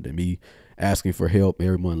responded, me asking for help,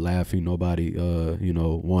 everyone laughing, nobody,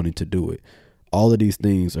 wanting to do it. all of these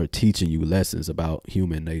things are teaching you lessons about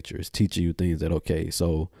human nature. It's teaching you things that, okay,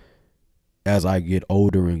 so as I get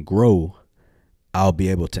older and grow, I'll be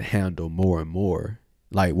able to handle more and more.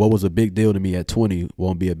 Like what was a big deal to me at 20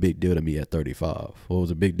 won't be a big deal to me at 35. What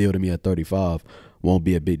was a big deal to me at 35 won't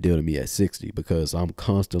be a big deal to me at 60, because I'm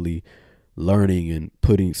constantly learning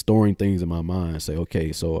and storing things in my mind and say,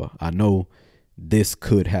 okay, so I know this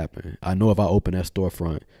could happen. I know if I open that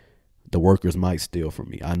storefront, the workers might steal from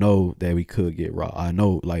me. I know that we could get robbed. I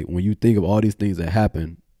know, like, when you think of all these things that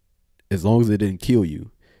happen, as long as it didn't kill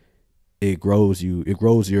you, it grows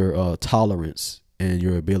your tolerance and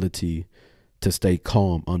your ability to stay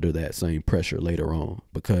calm under that same pressure later on,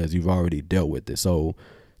 because you've already dealt with it. So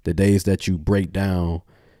the days that you break down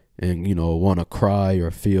and, want to cry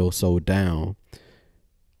or feel so down,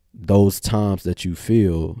 those times that you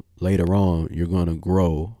feel later on, you're going to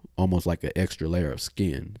grow almost like an extra layer of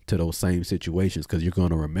skin to those same situations, because you're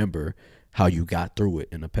going to remember how you got through it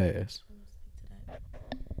in the past.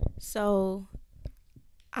 So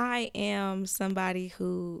I am somebody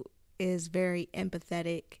who is very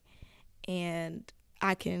empathetic, and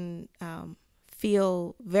I can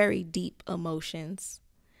feel very deep emotions.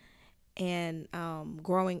 And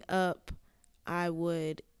growing up, I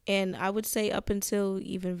would say up until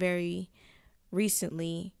even very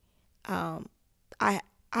recently,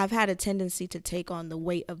 I've had a tendency to take on the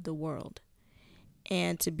weight of the world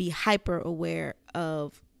and to be hyper aware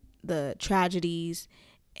of the tragedies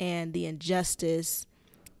and the injustice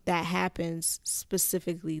that happens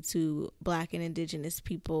specifically to Black and Indigenous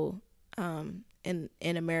people in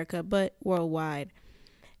America, but worldwide.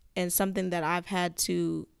 And something that I've had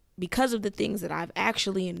to, because of the things that I've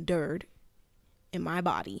actually endured in my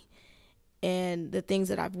body and the things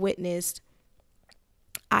that I've witnessed,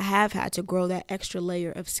 I have had to grow that extra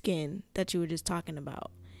layer of skin that you were just talking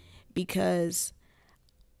about, because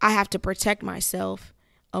I have to protect myself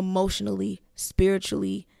emotionally,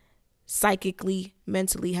 spiritually, psychically,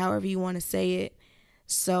 mentally, however you want to say it,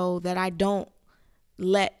 so that I don't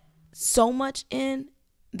let so much in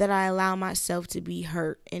that I allow myself to be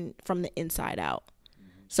hurt from the inside out.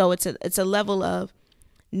 So it's a level of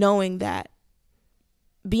knowing that,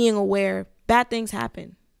 being aware, bad things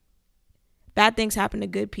happen. Bad things happen to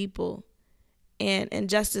good people, and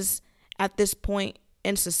injustice at this point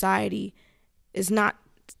in society is not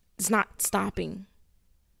stopping,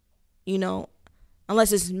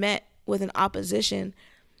 unless it's met with an opposition.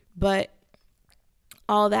 But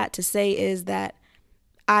all that to say is that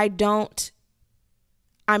I'm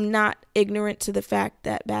not ignorant to the fact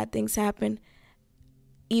that bad things happen,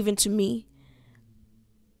 even to me.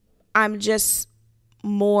 I'm just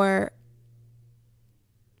more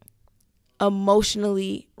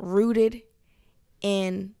emotionally rooted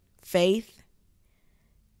in faith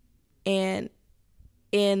and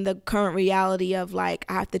in the current reality of, like,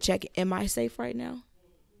 I have to check, am I safe right now?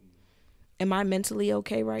 Am I mentally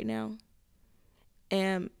okay right now?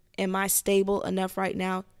 Am I stable enough right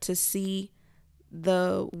now to see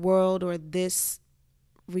the world or this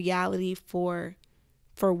reality for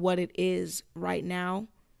what it is right now?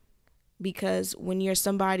 Because when you're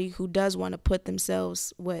somebody who does want to put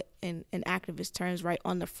themselves, what in activist terms, right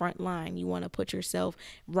on the front line, you want to put yourself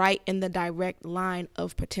right in the direct line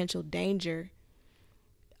of potential danger.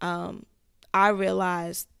 I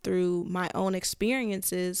realized through my own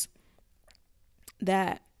experiences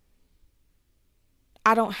that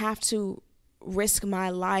I don't have to risk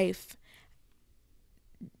my life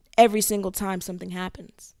every single time something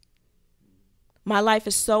happens. My life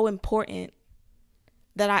is so important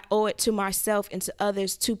that I owe it to myself and to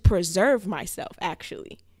others to preserve myself,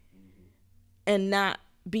 actually, and not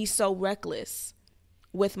be so reckless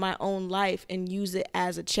with my own life and use it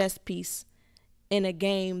as a chess piece in a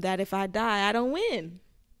game that if I die, I don't win.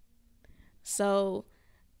 So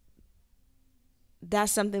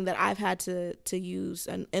that's something that I've had to use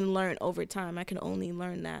and learn over time. I can only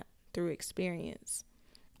learn that through experience.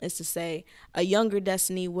 Is to say, a younger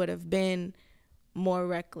Destiny would have been more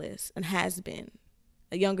reckless, and has been.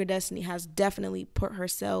 A younger Destiny has definitely put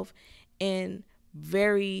herself in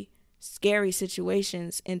very scary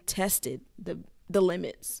situations and tested the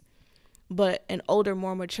limits. But an older,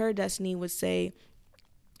 more mature Destiny would say,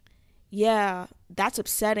 yeah, that's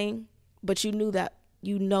upsetting, but you know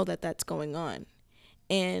that that's going on.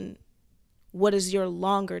 And what is your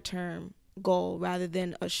longer term goal rather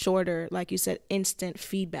than a shorter, like you said, instant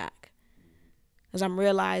feedback? Because I'm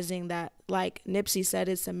realizing that, like Nipsey said,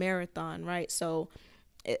 it's a marathon, right? So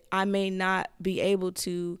I may not be able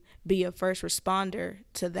to be a first responder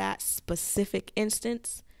to that specific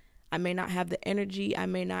instance. I may not have the energy. I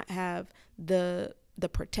may not have the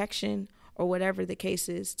protection or whatever the case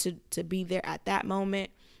is to be there at that moment,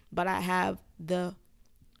 but I have the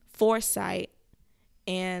foresight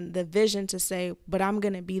and the vision to say, but I'm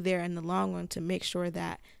going to be there in the long run to make sure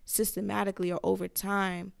that systematically or over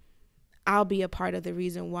time, I'll be a part of the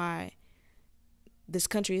reason why this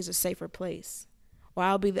country is a safer place, or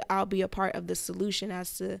I'll be a part of the solution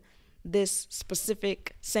as to this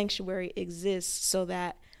specific sanctuary exists, so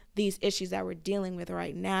that these issues that we're dealing with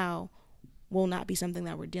right now will not be something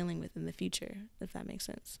that we're dealing with in the future, if that makes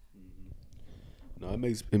sense. No,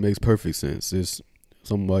 it makes perfect sense. It's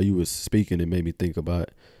something while you was speaking, it made me think about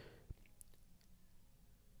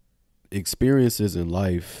experiences in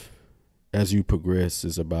life as you progress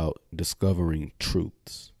is about discovering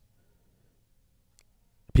truths.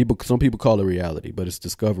 Some people call it reality, but it's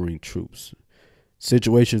discovering truths.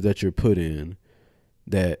 Situations that you're put in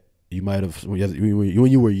that you might have, when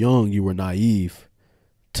you were young, you were naive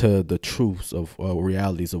to the truths of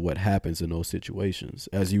realities of what happens in those situations.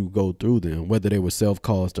 As you go through them, whether they were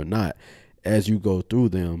self-caused or not, as you go through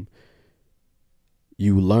them,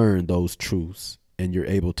 you learn those truths and you're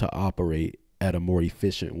able to operate at a more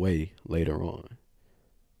efficient way later on.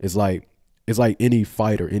 It's like any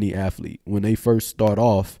fighter, any athlete, when they first start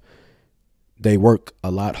off, they work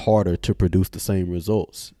a lot harder to produce the same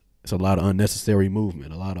results. It's a lot of unnecessary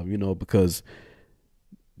movement, a lot of, because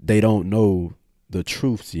they don't know the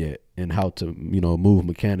truths yet and how to, move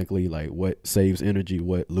mechanically, like what saves energy,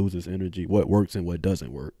 what loses energy, what works and what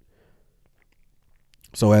doesn't work.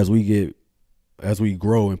 So as we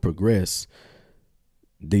grow and progress,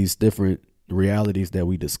 these different realities that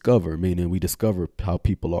we discover, meaning we discover how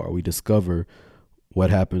people are, we discover what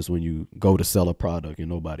happens when you go to sell a product and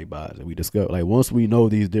nobody buys it. We discover, like, once we know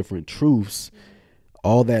these different truths,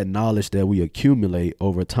 all that knowledge that we accumulate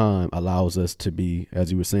over time allows us to be,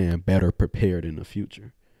 as you were saying, better prepared in the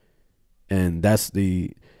future. And that's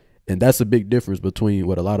a big difference between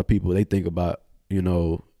what a lot of people, they think about,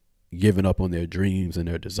 giving up on their dreams and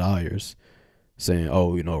their desires, saying,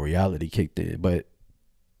 oh, reality kicked in. But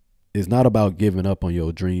it's not about giving up on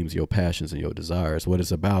your dreams, your passions, and your desires. What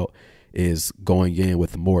it's about is going in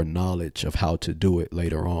with more knowledge of how to do it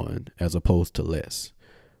later on, as opposed to less.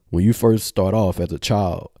 When you first start off as a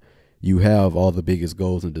child, you have all the biggest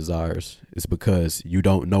goals and desires. It's because you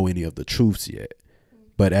don't know any of the truths yet.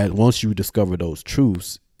 But once you discover those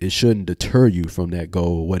truths, it shouldn't deter you from that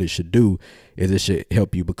goal. What it should do is it should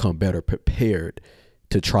help you become better prepared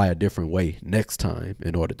to try a different way next time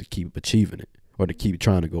in order to keep achieving it or to keep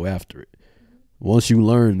trying to go after it. Once you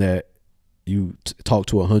learn that you talk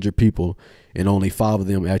to 100 people and only 5 of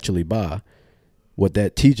them actually buy, what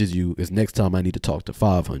that teaches you is next time I need to talk to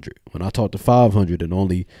 500. When I talk to 500 and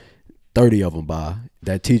only 30 of them buy,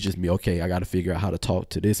 that teaches me, okay, I got to figure out how to talk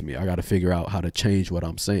to this me. I got to figure out how to change what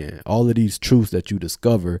I'm saying. All of these truths that you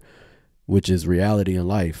discover, which is reality in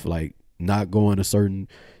life, like not going to certain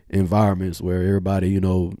environments where everybody,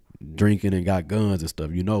 drinking and got guns and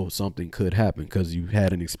stuff, something could happen because you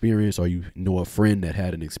had an experience or you know a friend that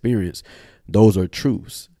had an experience. Those are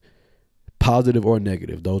truths, positive or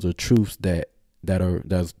negative. Those are truths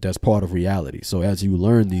that's part of reality. So as you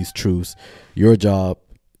learn these truths, your job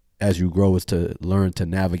as you grow is to learn to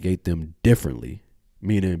navigate them differently,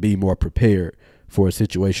 meaning be more prepared for a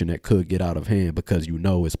situation that could get out of hand because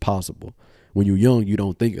it's possible. When you're young, you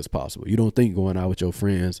don't think it's possible. You don't think going out with your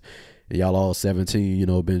friends and y'all all 17,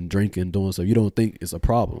 been drinking, doing stuff, you don't think it's a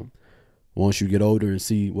problem. Once you get older and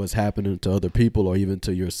see what's happening to other people or even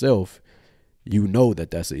to yourself, that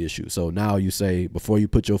that's an issue. So now you say, before you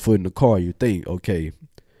put your foot in the car, you think, okay,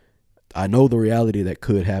 I know the reality that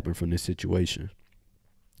could happen from this situation.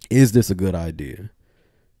 Is this a good idea?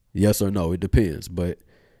 Yes or no, it depends. But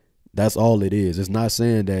that's all it is. It's not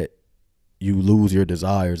saying that you lose your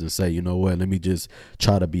desires and say, you know what, let me just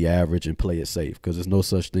try to be average and play it safe, because there's no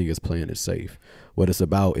such thing as playing it safe. What it's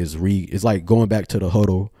about is it's like going back to the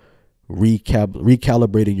huddle,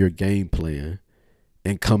 recalibrating your game plan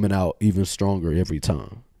and coming out even stronger every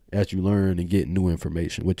time as you learn and get new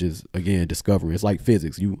information, which is, again, discovering. It's like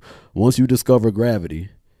physics. Once you discover gravity,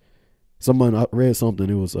 I read something,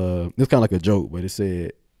 it's kind of like a joke, but it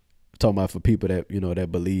said, talking about for people that,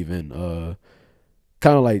 that believe in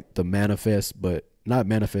kind of like the manifest, but not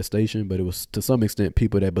manifestation, but it was to some extent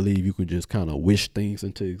people that believe you can just kind of wish things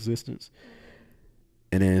into existence.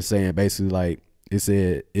 And then saying basically, like, it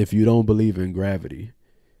said, if you don't believe in gravity,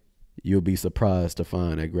 you'll be surprised to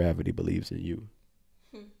find that gravity believes in you.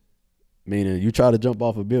 Meaning, you try to jump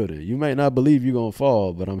off a building, you might not believe you're going to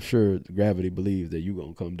fall, but I'm sure gravity believes that you're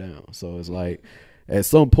going to come down. So it's like, at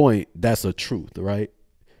some point, that's a truth, right?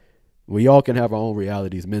 We all can have our own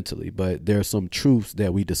realities mentally, but there's some truths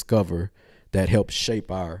that we discover that help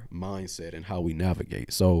shape our mindset and how we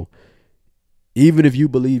navigate. So even if you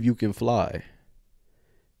believe you can fly,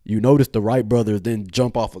 you notice the Wright brothers didn't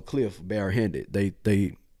jump off a cliff barehanded.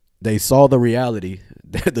 They saw the reality,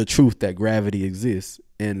 the truth that gravity exists,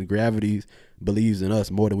 and gravity believes in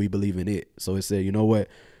us more than we believe in it. So it said, you know what?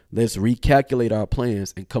 Let's recalculate our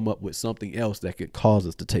plans and come up with something else that could cause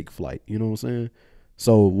us to take flight. You know what I'm saying?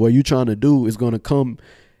 So what you're trying to do is going to come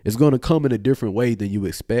in a different way than you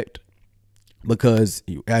expect, because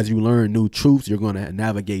as you learn new truths, you're going to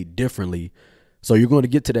navigate differently. So you're going to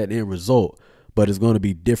get to that end result, but it's going to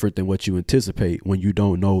be different than what you anticipate when you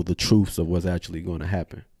don't know the truths of what's actually going to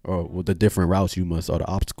happen, or what the different routes you must, or the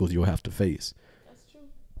obstacles you'll have to face. That's true.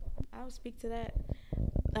 I'll speak to that.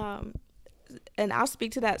 And I'll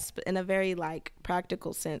speak to that in a very like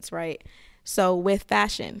practical sense, right? So with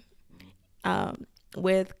fashion,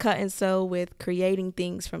 with cut and sew, with creating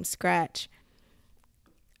things from scratch,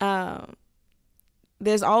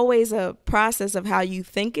 there's always a process of how you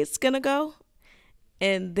think it's gonna go,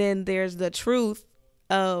 and then there's the truth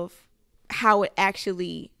of how it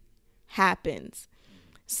actually happens.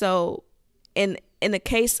 So in the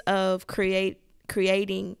case of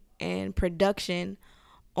creating and production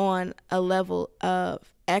on a level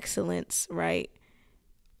of excellence, right?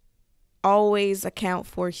 Always account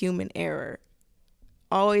for human error.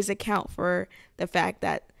 Always account for the fact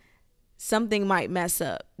that something might mess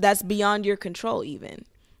up. That's beyond your control even.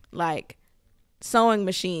 Like sewing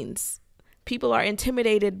machines. People are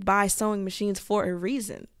intimidated by sewing machines for a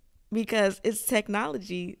reason, because it's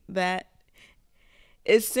technology that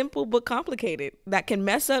is simple but complicated, that can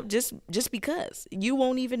mess up just because you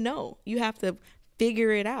won't even know. You have to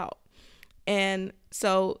figure it out. And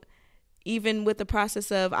so even with the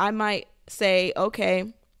process of, I might say,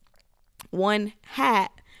 okay, one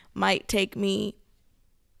hat might take me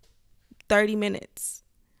 30 minutes,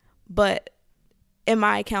 but am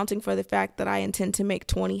I accounting for the fact that I intend to make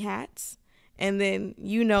 20 hats? And then,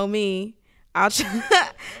 you know me, last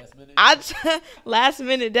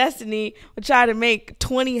minute Destiny will try to make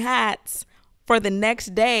 20 hats for the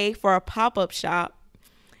next day for a pop-up shop.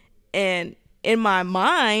 And in my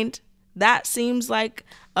mind, that seems like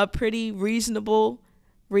a pretty reasonable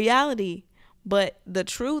reality. But the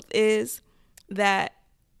truth is that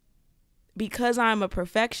because I'm a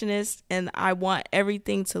perfectionist and I want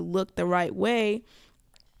everything to look the right way,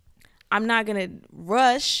 I'm not going to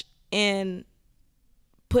rush and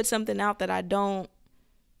put something out that I don't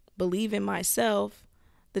believe in myself.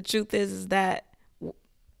 The truth is that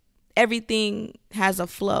everything has a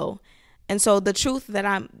flow. And so the truth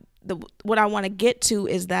that what I want to get to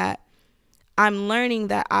is that I'm learning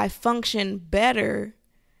that I function better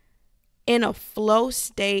in a flow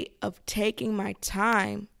state of taking my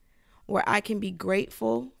time, where I can be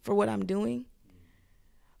grateful for what I'm doing,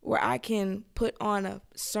 where I can put on a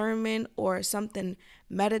sermon or something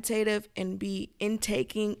meditative and be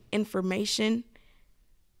intaking information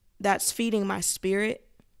that's feeding my spirit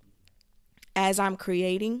as I'm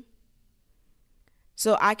creating.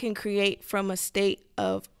 So I can create from a state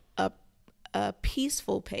of a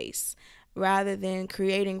peaceful pace, rather than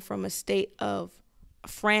creating from a state of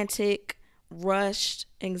frantic, rushed,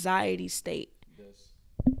 anxiety state.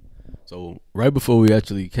 So right before we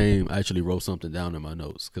actually came, I actually wrote something down in my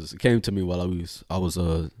notes, because it came to me while I was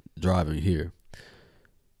driving here.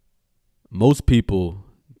 Most people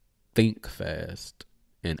think fast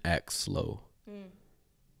and act slow,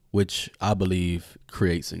 which I believe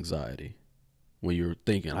creates anxiety. When you're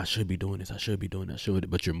thinking, I should be doing this, I should be doing that,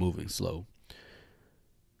 but you're moving slow.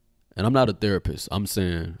 And I'm not a therapist. I'm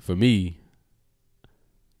saying, for me,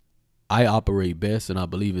 I operate best, and I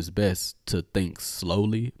believe it's best to think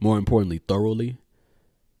slowly, more importantly, thoroughly.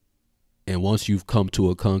 And once you've come to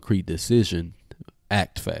a concrete decision,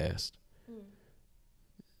 act fast.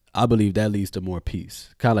 I believe that leads to more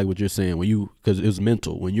peace. Kind of like what you're saying, because it was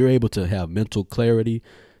mental. When you're able to have mental clarity,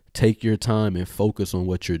 take your time and focus on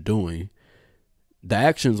what you're doing, the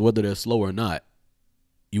actions, whether they're slow or not,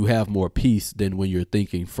 you have more peace than when you're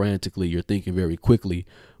thinking frantically, you're thinking very quickly,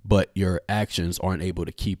 but your actions aren't able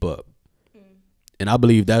to keep up. And I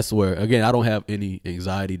believe that's where, again, I don't have any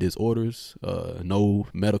anxiety disorders, no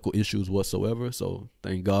medical issues whatsoever. So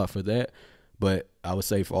thank God for that. But I would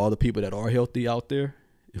say for all the people that are healthy out there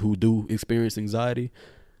who do experience anxiety,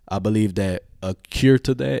 I believe that a cure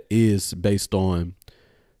to that is based on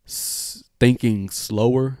thinking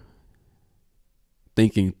slower,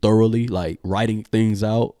 thinking thoroughly, like writing things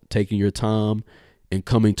out, taking your time and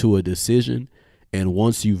coming to a decision. And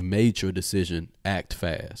once you've made your decision, act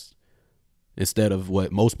fast. Instead of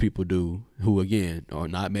what most people do, who again are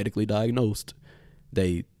not medically diagnosed,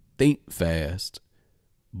 they think fast,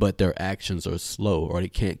 but their actions are slow or they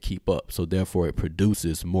can't keep up. So therefore it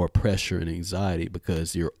produces more pressure and anxiety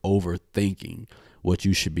because you're overthinking what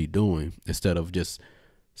you should be doing instead of just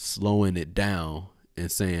slowing it down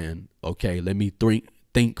and saying, okay, let me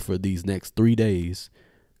think for these next 3 days,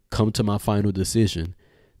 come to my final decision,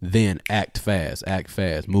 then act fast,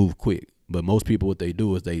 move quick. But most people, what they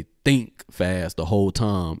do is they think fast the whole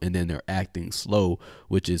time and then they're acting slow,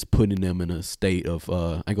 which is putting them in a state of,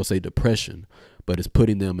 I ain't gonna say depression, but it's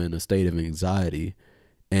putting them in a state of anxiety.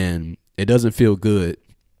 And it doesn't feel good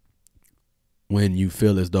when you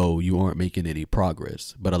feel as though you aren't making any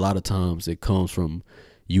progress. But a lot of times it comes from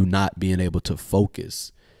you not being able to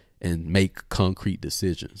focus and make concrete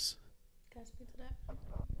decisions. Can I speak to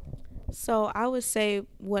that? So I would say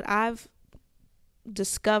what I've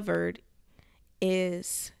discovered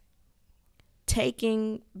is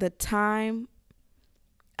taking the time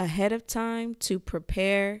ahead of time to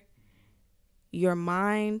prepare your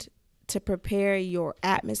mind, to prepare your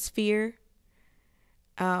atmosphere,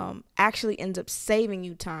 actually ends up saving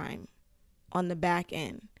you time on the back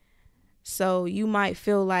end. So you might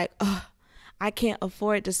feel like, oh, I can't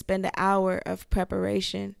afford to spend an hour of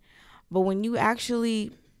preparation. But when you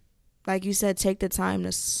actually, like you said, take the time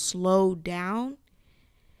to slow down,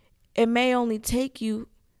 it may only take you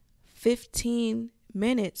 15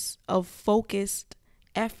 minutes of focused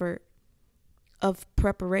effort of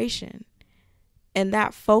preparation. And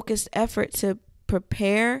that focused effort to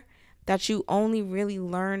prepare that you only really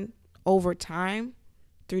learn over time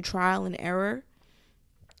through trial and error,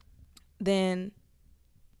 then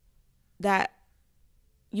that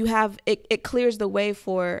you have, it clears the way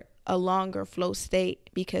for a longer flow state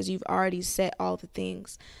because you've already set all the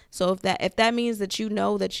things. So if that means that you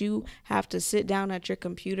know that you have to sit down at your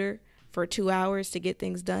computer for 2 hours to get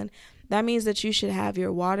things done, that means that you should have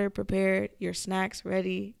your water prepared, your snacks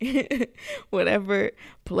ready, whatever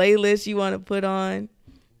playlist you want to put on,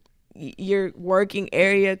 your working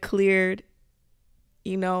area cleared.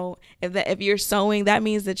 You know, if you're sewing, that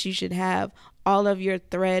means that you should have all of your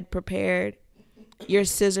thread prepared, your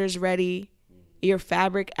scissors ready, your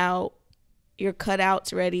fabric out, your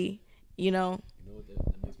cutouts ready, you know. You know what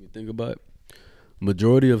that makes me think about?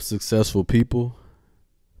 Majority of successful people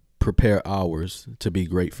prepare hours to be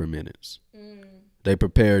great for minutes. They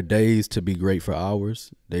prepare days to be great for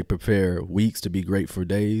hours. They prepare weeks to be great for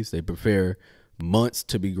days. They prepare months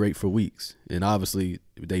to be great for weeks. And obviously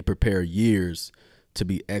they prepare years to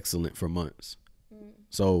be excellent for months.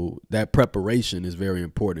 So that preparation is very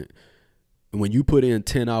important. When you put in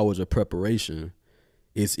 10 hours of preparation,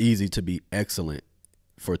 it's easy to be excellent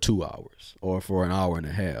for 2 hours or for an hour and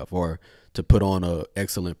a half, or to put on an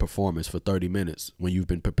excellent performance for 30 minutes when you've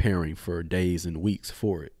been preparing for days and weeks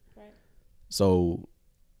for it. Right. So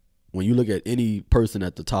when you look at any person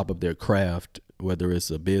at the top of their craft, whether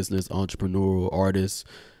it's a business, entrepreneur, artist,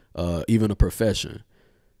 even a profession,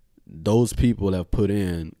 those people have put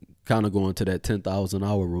in, kind of going to that 10,000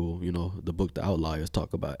 hour rule, you know, the book The Outliers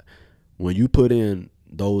talk about. When you put in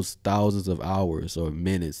those thousands of hours or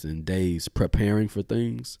minutes and days preparing for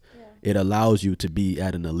things, it allows you to be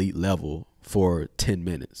at an elite level for 10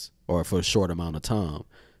 minutes or for a short amount of time.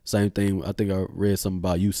 Same thing, I think I read something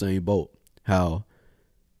about Usain Bolt, how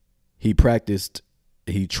he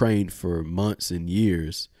trained for months and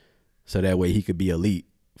years so that way he could be elite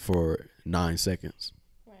for 9 seconds.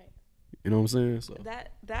 You know what I'm saying? So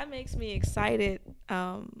that makes me excited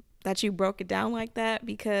that you broke it down like that,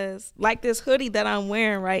 because like this hoodie that I'm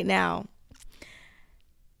wearing right now,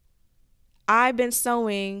 I've been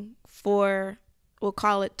sewing for, we'll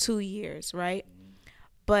call it 2 years, right?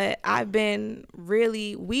 But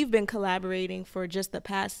we've been collaborating for just the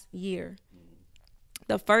past year.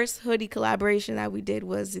 The first hoodie collaboration that we did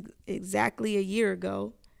was exactly a year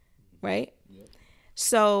ago, right? Yep.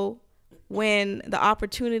 So when the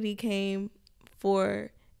opportunity came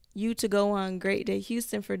for you to go on Great Day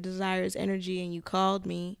Houston for Desires Energy, and you called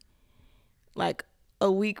me like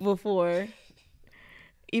a week before,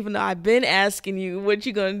 even though I've been asking you what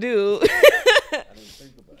you gonna do. I didn't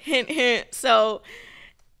think about it. Hint, hint. So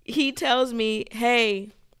he tells me, hey,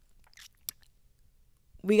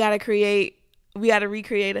 we gotta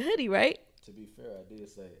recreate a hoodie, right? To be fair,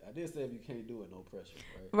 I did say if you can't do it, no pressure,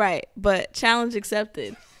 right? Right, but challenge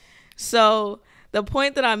accepted. So the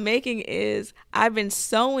point that I'm making is I've been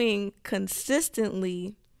sewing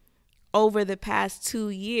consistently over the past 2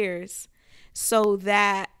 years, so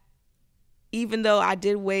that even though I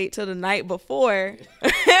did wait till the night before,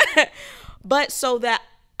 but so that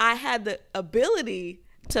I had the ability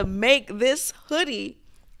to make this hoodie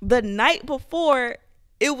the night before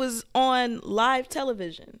it was on live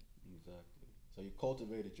television. Exactly. So you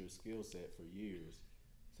cultivated your skill set for years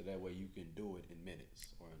so that way you can do it in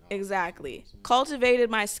minutes or an hour. Exactly. Cultivated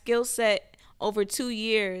my skill set over 2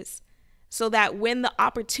 years so that when the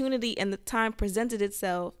opportunity and the time presented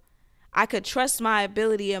itself, I could trust my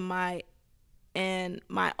ability and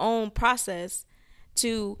my own process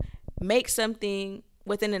to make something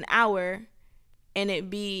within an hour and it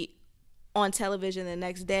be on television the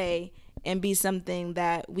next day and be something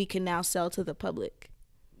that we can now sell to the public.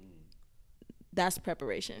 That's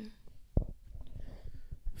preparation.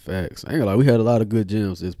 Facts. I ain't gonna lie, we had a lot of good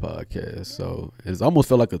gems this podcast, so it's almost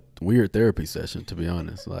felt like a weird therapy session, to be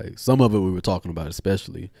honest. Like some of it we were talking about,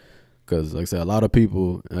 especially because, like I said, a lot of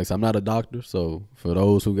people. Like I said, I'm not a doctor, so for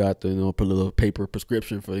those who got the put a little paper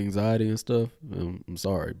prescription for anxiety and stuff, I'm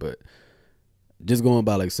sorry, but just going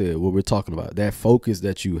by, like I said, what we're talking about, that focus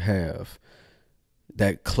that you have,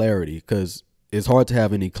 that clarity, because it's hard to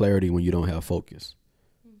have any clarity when you don't have focus.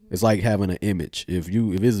 It's like having an image. If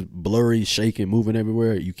it's blurry, shaking, moving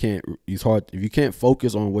everywhere, you can't. It's hard if you can't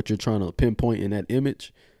focus on what you're trying to pinpoint in that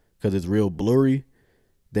image, because it's real blurry.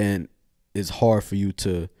 Then it's hard for you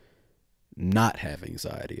to not have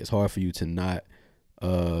anxiety. It's hard for you to not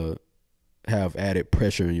have added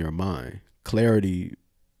pressure in your mind. Clarity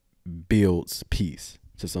builds peace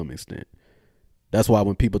to some extent. That's why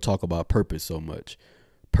when people talk about purpose so much,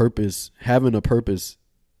 having a purpose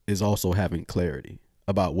is also having clarity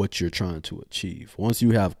about what you're trying to achieve. Once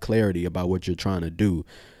you have clarity about what you're trying to do,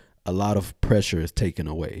 a lot of pressure is taken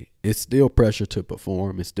away. It's still pressure to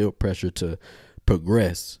perform. It's still pressure to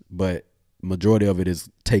progress, but majority of it is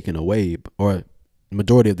taken away, or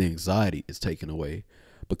majority of the anxiety is taken away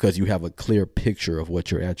because you have a clear picture of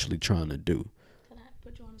what you're actually trying to do. Can I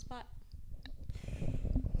put you on the spot?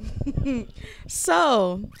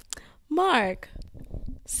 So, Mark,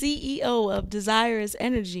 CEO of Desires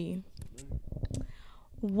Energy,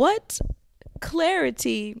 what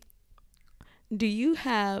clarity do you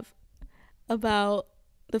have about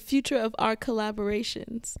the future of our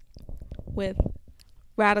collaborations with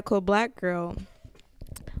Radical Black Girl?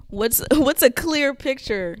 What's a clear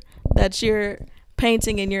picture that you're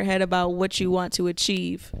painting in your head about what you want to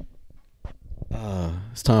achieve?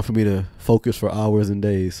 It's time for me to focus for hours and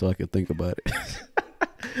days so I can think about it.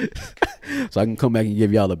 So I can come back and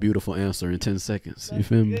give y'all a beautiful answer in 10 seconds. You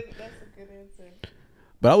feel me? That's a good answer.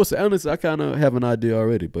 But I would say, honestly, I kind of have an idea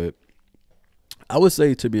already. But I would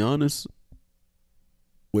say, to be honest,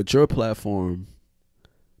 with your platform,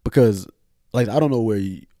 because, like, I don't know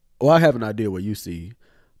I have an idea where you see,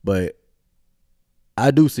 but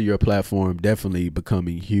I do see your platform definitely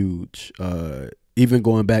becoming huge. Even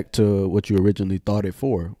going back to what you originally thought it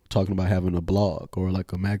for, talking about having a blog or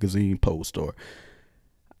like a magazine post, or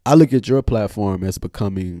I look at your platform as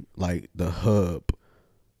becoming like the hub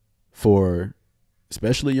for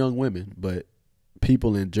especially young women, but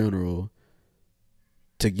people in general,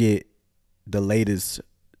 to get the latest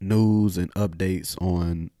news and updates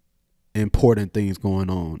on important things going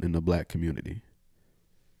on in the Black community.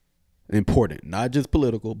 Important, not just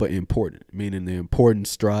political, but important, meaning the important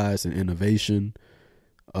strides and innovation,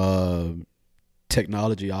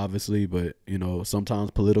 technology, obviously, but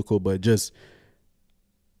sometimes political. But just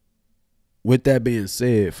with that being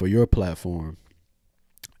said, for your platform,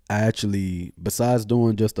 I actually, besides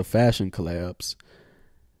doing just the fashion collabs,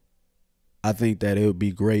 I think that it would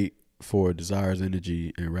be great for Desires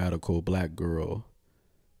Energy and Radical Black Girl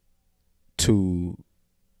to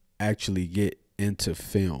actually get into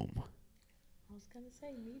film. I was going to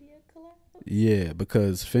say media collab? Yeah,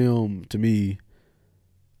 because film, to me,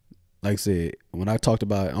 like I said, when I talked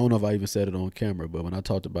about, I don't know if I even said it on camera, but when I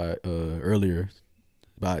talked about earlier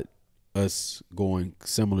about us going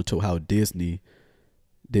similar to how Disney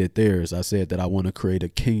did theirs, I said that I want to create a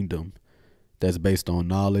kingdom that's based on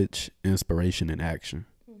knowledge, inspiration, and action.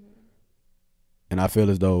 Mm-hmm. And I feel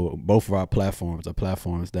as though both of our platforms are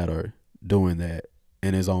platforms that are doing that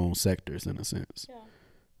in its own sectors, in a sense. Yeah.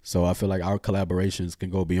 So I feel like our collaborations can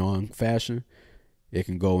go beyond fashion. It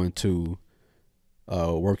can go into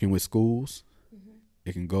working with schools. Mm-hmm.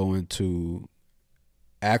 It can go into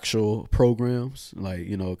actual programs, like,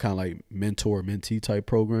 kind of like mentor-mentee type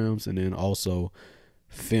programs, and then also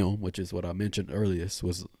film, which is what I mentioned earlier,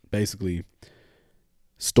 was basically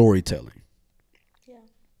storytelling. Yeah.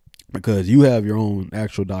 Because you have your own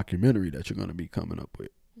actual documentary that you're going to be coming up with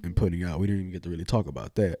and putting out. We didn't even get to really talk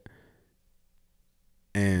about that.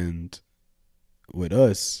 And with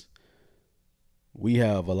us, we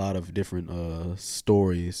have a lot of different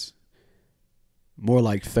stories, more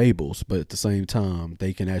like fables, but at the same time,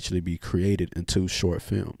 they can actually be created into short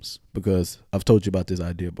films. Because I've told you about this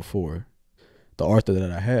idea before. The author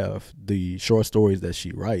that I have, the short stories that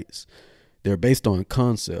she writes, they're based on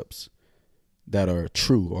concepts that are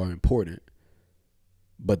true or important,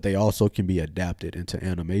 but they also can be adapted into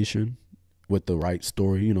animation with the right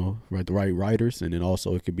story, right, the right writers, and then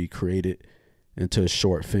also it can be created into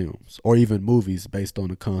short films or even movies based on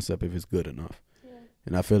the concept if it's good enough. Yeah.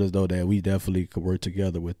 And I feel as though that we definitely could work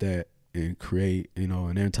together with that and create, and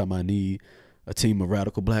every time I need a team of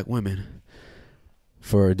radical black women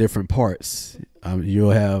for different parts,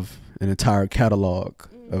 you'll have an entire catalog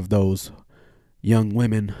of those young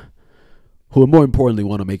women who more importantly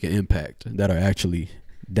want to make an impact, that are actually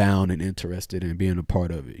down and interested in being a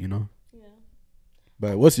part of it, Yeah.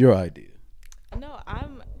 But what's your idea? No,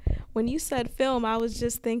 when you said film, I was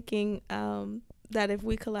just thinking that if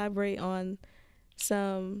we collaborate on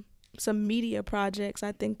some media projects,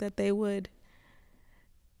 I think that they would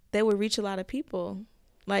reach a lot of people.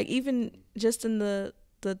 Like even just in the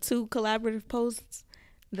 2 collaborative posts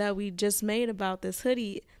that we just made about this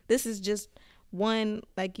hoodie, this is just one,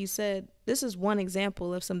 like you said, this is one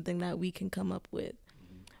example of something that we can come up with.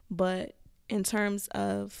 But in terms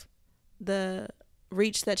of the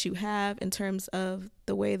reach that you have, in terms of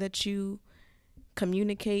the way that you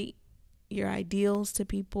communicate your ideals to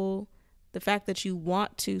people, the fact that you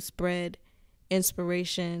want to spread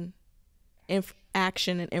inspiration,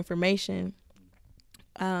 action, and information,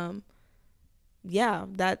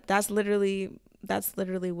 that's literally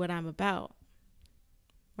what I'm about,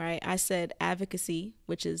 right? I said advocacy,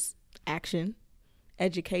 which is action,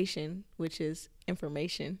 education, which is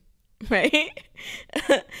information, right?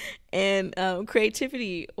 And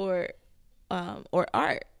creativity or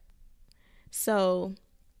art. So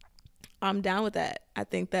I'm down with that. I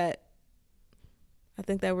think that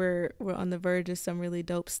we're on the verge of some really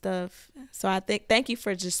dope stuff. So thank you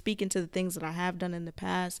for just speaking to the things that I have done in the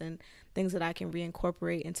past and things that I can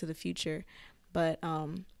reincorporate into the future. But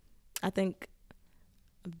I think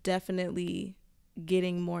I'm definitely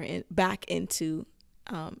getting more back into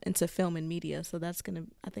film and media. So I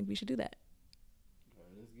think we should do that.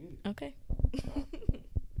 Okay.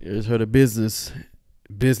 There's heard a business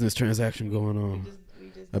transaction going on,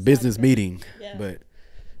 a business meeting, yeah. But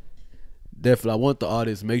definitely I want the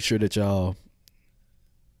audience, make sure that y'all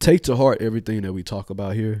take to heart everything that we talk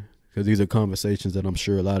about here, because these are conversations that I'm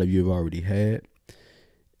sure a lot of you have already had.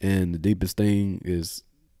 And the deepest thing is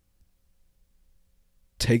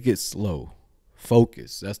take it slow.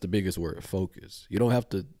 Focus. That's the biggest word, focus. You don't have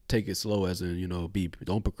to take it slow as in,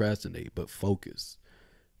 don't procrastinate, but focus.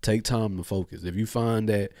 Take time to focus. If you find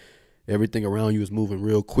that everything around you is moving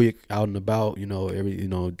real quick out and about,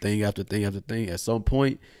 thing after thing after thing, at some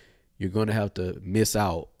point you're going to have to miss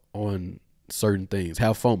out on certain things.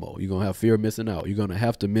 Have FOMO. You're going to have fear of missing out. You're going to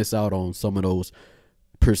have to miss out on some of those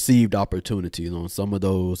perceived opportunities, on some of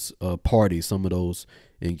those parties, some of those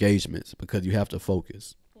engagements, because you have to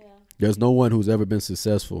focus. Yeah. There's no one who's ever been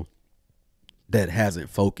successful that hasn't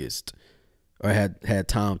focused or had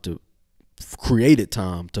time to created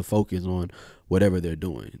time to focus on whatever they're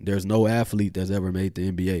doing. There's no athlete that's ever made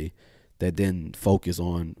the NBA that didn't focus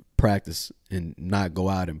on practice and not go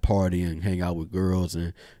out and party and hang out with girls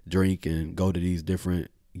and drink and go to these different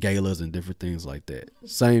galas and different things like that. The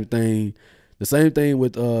same thing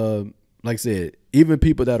with like I said, even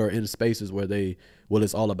people that are in spaces where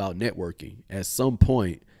it's all about networking. At some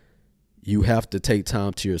point you have to take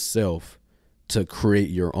time to yourself to create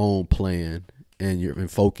your own plan and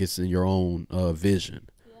focus in your own vision,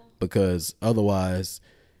 because otherwise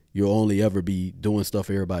you'll only ever be doing stuff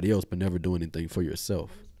for everybody else but never doing anything for yourself.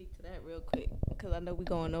 Let me speak to that real quick, because I know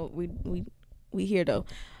we here though.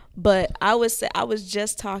 But I was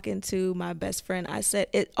just talking to my best friend. I said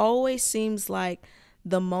it always seems like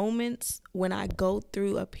the moments when I go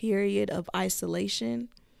through a period of isolation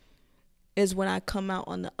is when I come out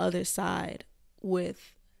on the other side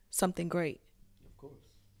with something great.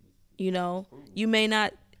 You may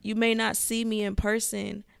not see me in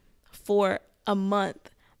person for a month,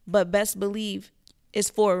 but best believe it's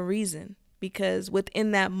for a reason, because within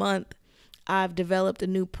that month I've developed a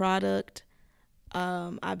new product.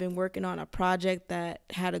 I've been working on a project that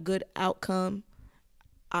had a good outcome.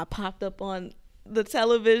 I popped up on the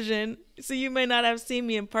television, so you may not have seen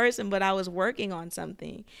me in person, but I was working on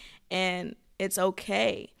something, and it's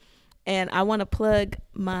okay. And I want to plug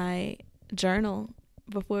my journal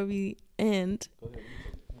before we end.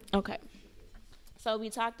 Okay. So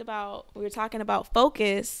we were talking about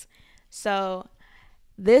focus. So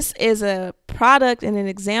this is a product and an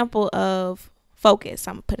example of focus.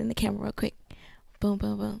 I'm gonna put in the camera real quick. Boom,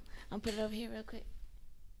 boom, boom. I'm put it over here real quick.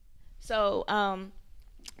 So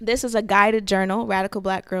this is a guided journal, Radical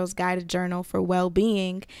Black Girls Guided Journal for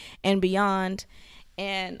Well-Being and Beyond.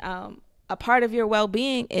 And a part of your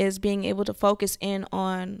well-being is being able to focus in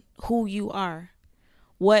on who you are,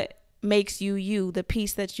 what makes you you, the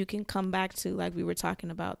piece that you can come back to, like we were talking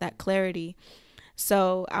about, that clarity.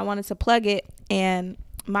 So I wanted to plug it, and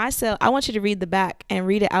myself, I want you to read the back and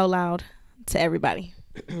read it out loud to everybody.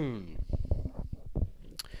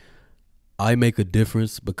 I make a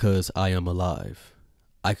difference because I am alive.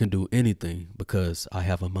 I can do anything because I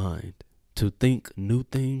have a mind. To think new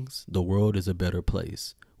things, the world is a better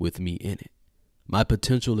place with me in it. My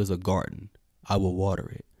potential is a garden. I will water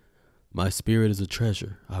it. My spirit is a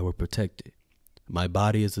treasure. I will protect it. My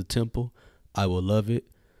body is a temple. I will love it.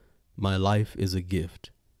 My life is a gift.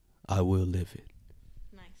 I will live it.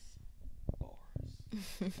 Nice.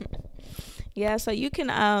 Yeah, so you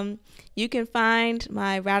can find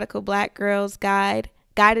my Radical Black Girls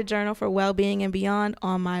guided journal for well-being and beyond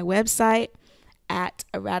on my website at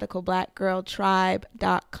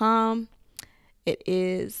radicalblackgirltribe.com. It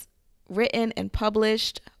is written and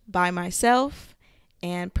published by myself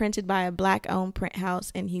and printed by a Black-owned print house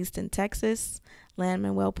in Houston, Texas,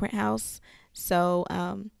 Land-Manuel Print House. So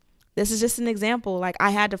this is just an example. Like, I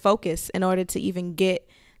had to focus in order to even get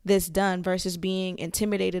this done versus being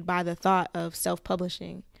intimidated by the thought of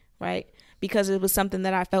self-publishing, right? Because it was something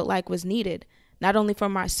that I felt like was needed, not only for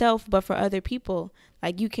myself, but for other people.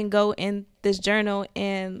 Like, you can go in this journal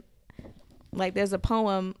and, like, there's a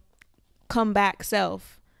poem, Come Back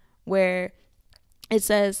Self, where it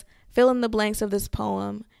says, fill in the blanks of this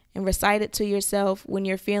poem and recite it to yourself when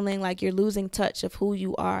you're feeling like you're losing touch of who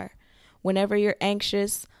you are. Whenever you're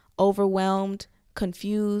anxious, overwhelmed,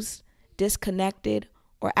 confused, disconnected,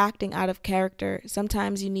 or acting out of character,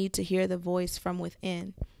 sometimes you need to hear the voice from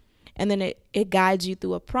within. And then it guides you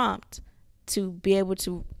through a prompt to be able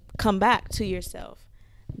to come back to yourself.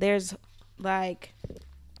 There's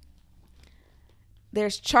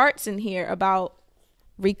charts in here about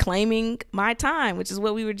reclaiming my time, which is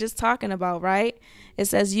what we were just talking about, right? It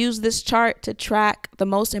says, use this chart to track the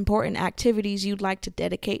most important activities you'd like to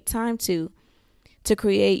dedicate time to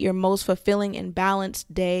create your most fulfilling and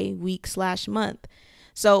balanced day, week/month.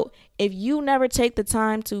 So if you never take the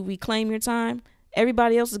time to reclaim your time,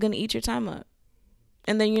 everybody else is going to eat your time up.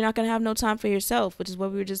 And then you're not going to have no time for yourself, which is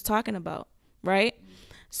what we were just talking about, right?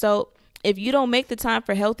 So if you don't make the time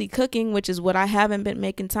for healthy cooking, which is what I haven't been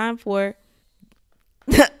making time for,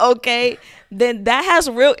 okay, then that has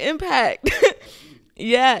real impact.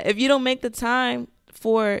 Yeah, if you don't make the time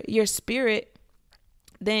for your spirit,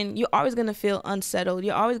 then you're always going to feel unsettled.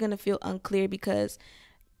 You're always going to feel unclear because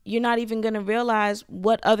you're not even going to realize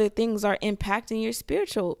what other things are impacting your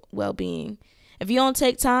spiritual well-being. If you don't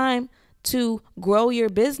take time to grow your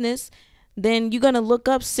business, then you're going to look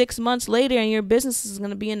up 6 months later and your business is going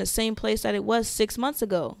to be in the same place that it was 6 months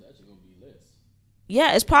ago. It's actually going to be less.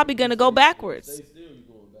 Yeah, it's probably going to go backwards. Stay still, you're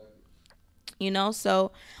going backwards. You know,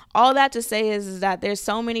 so all that to say is that there's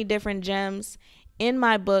so many different gems in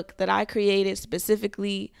my book that I created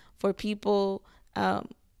specifically for people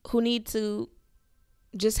who need to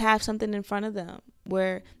just have something in front of them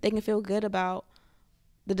where they can feel good about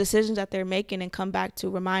the decisions that they're making and come back to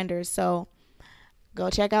reminders. So go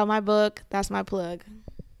check out my book. That's my plug.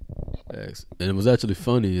 Thanks. And it was actually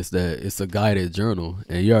funny is that it's a guided journal,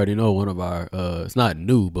 and you already know one of our it's not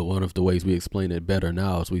new, but one of the ways we explain it better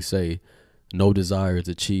now is we say no desire is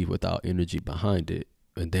achieved without energy behind it.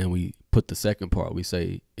 And then we put the second part, we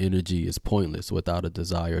say energy is pointless without a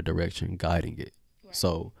desire or direction guiding it. Right.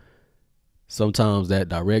 So sometimes that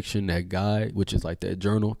direction, that guide, which is like that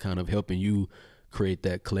journal, kind of helping you create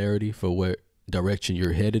that clarity for what direction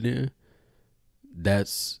you're headed in,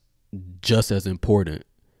 that's just as important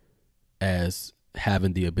as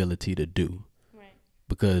having the ability to do. Right.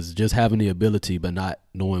 Because just having the ability but not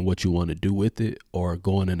knowing what you want to do with it or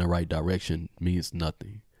going in the right direction means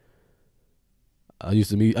nothing. I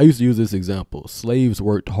used to use this example. Slaves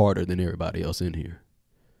worked harder than everybody else in here.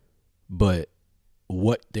 But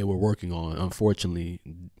what they were working on, unfortunately,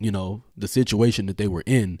 you know, the situation that they were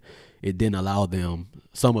in, it didn't allow them,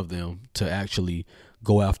 some of them, to actually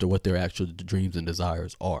go after what their actual dreams and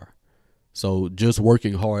desires are. So just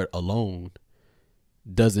working hard alone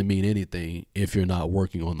doesn't mean anything if you're not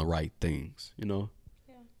working on the right things, you know?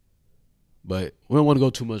 Yeah. But we don't want to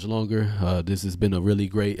go too much longer. This has been a really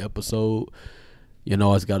great episode. You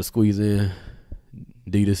know, I just got to squeeze in.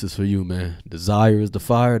 D, this is for you, man. Desire is the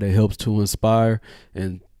fire that helps to inspire.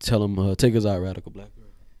 And tell them, take us out, Radical Black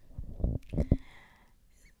Girl.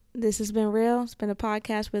 This has been real. It's been a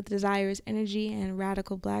podcast with Desire is Energy and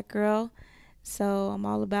Radical Black Girl. So I'm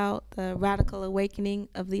all about the radical awakening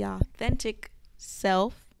of the authentic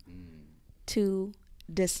self to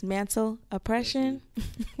dismantle oppression.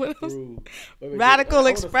 What else? Radical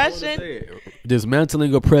expression.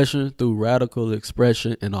 Dismantling oppression through radical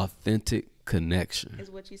expression and authentic connection. Is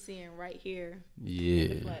what you're seeing right here.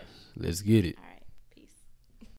 Yeah. Let's get it. All right.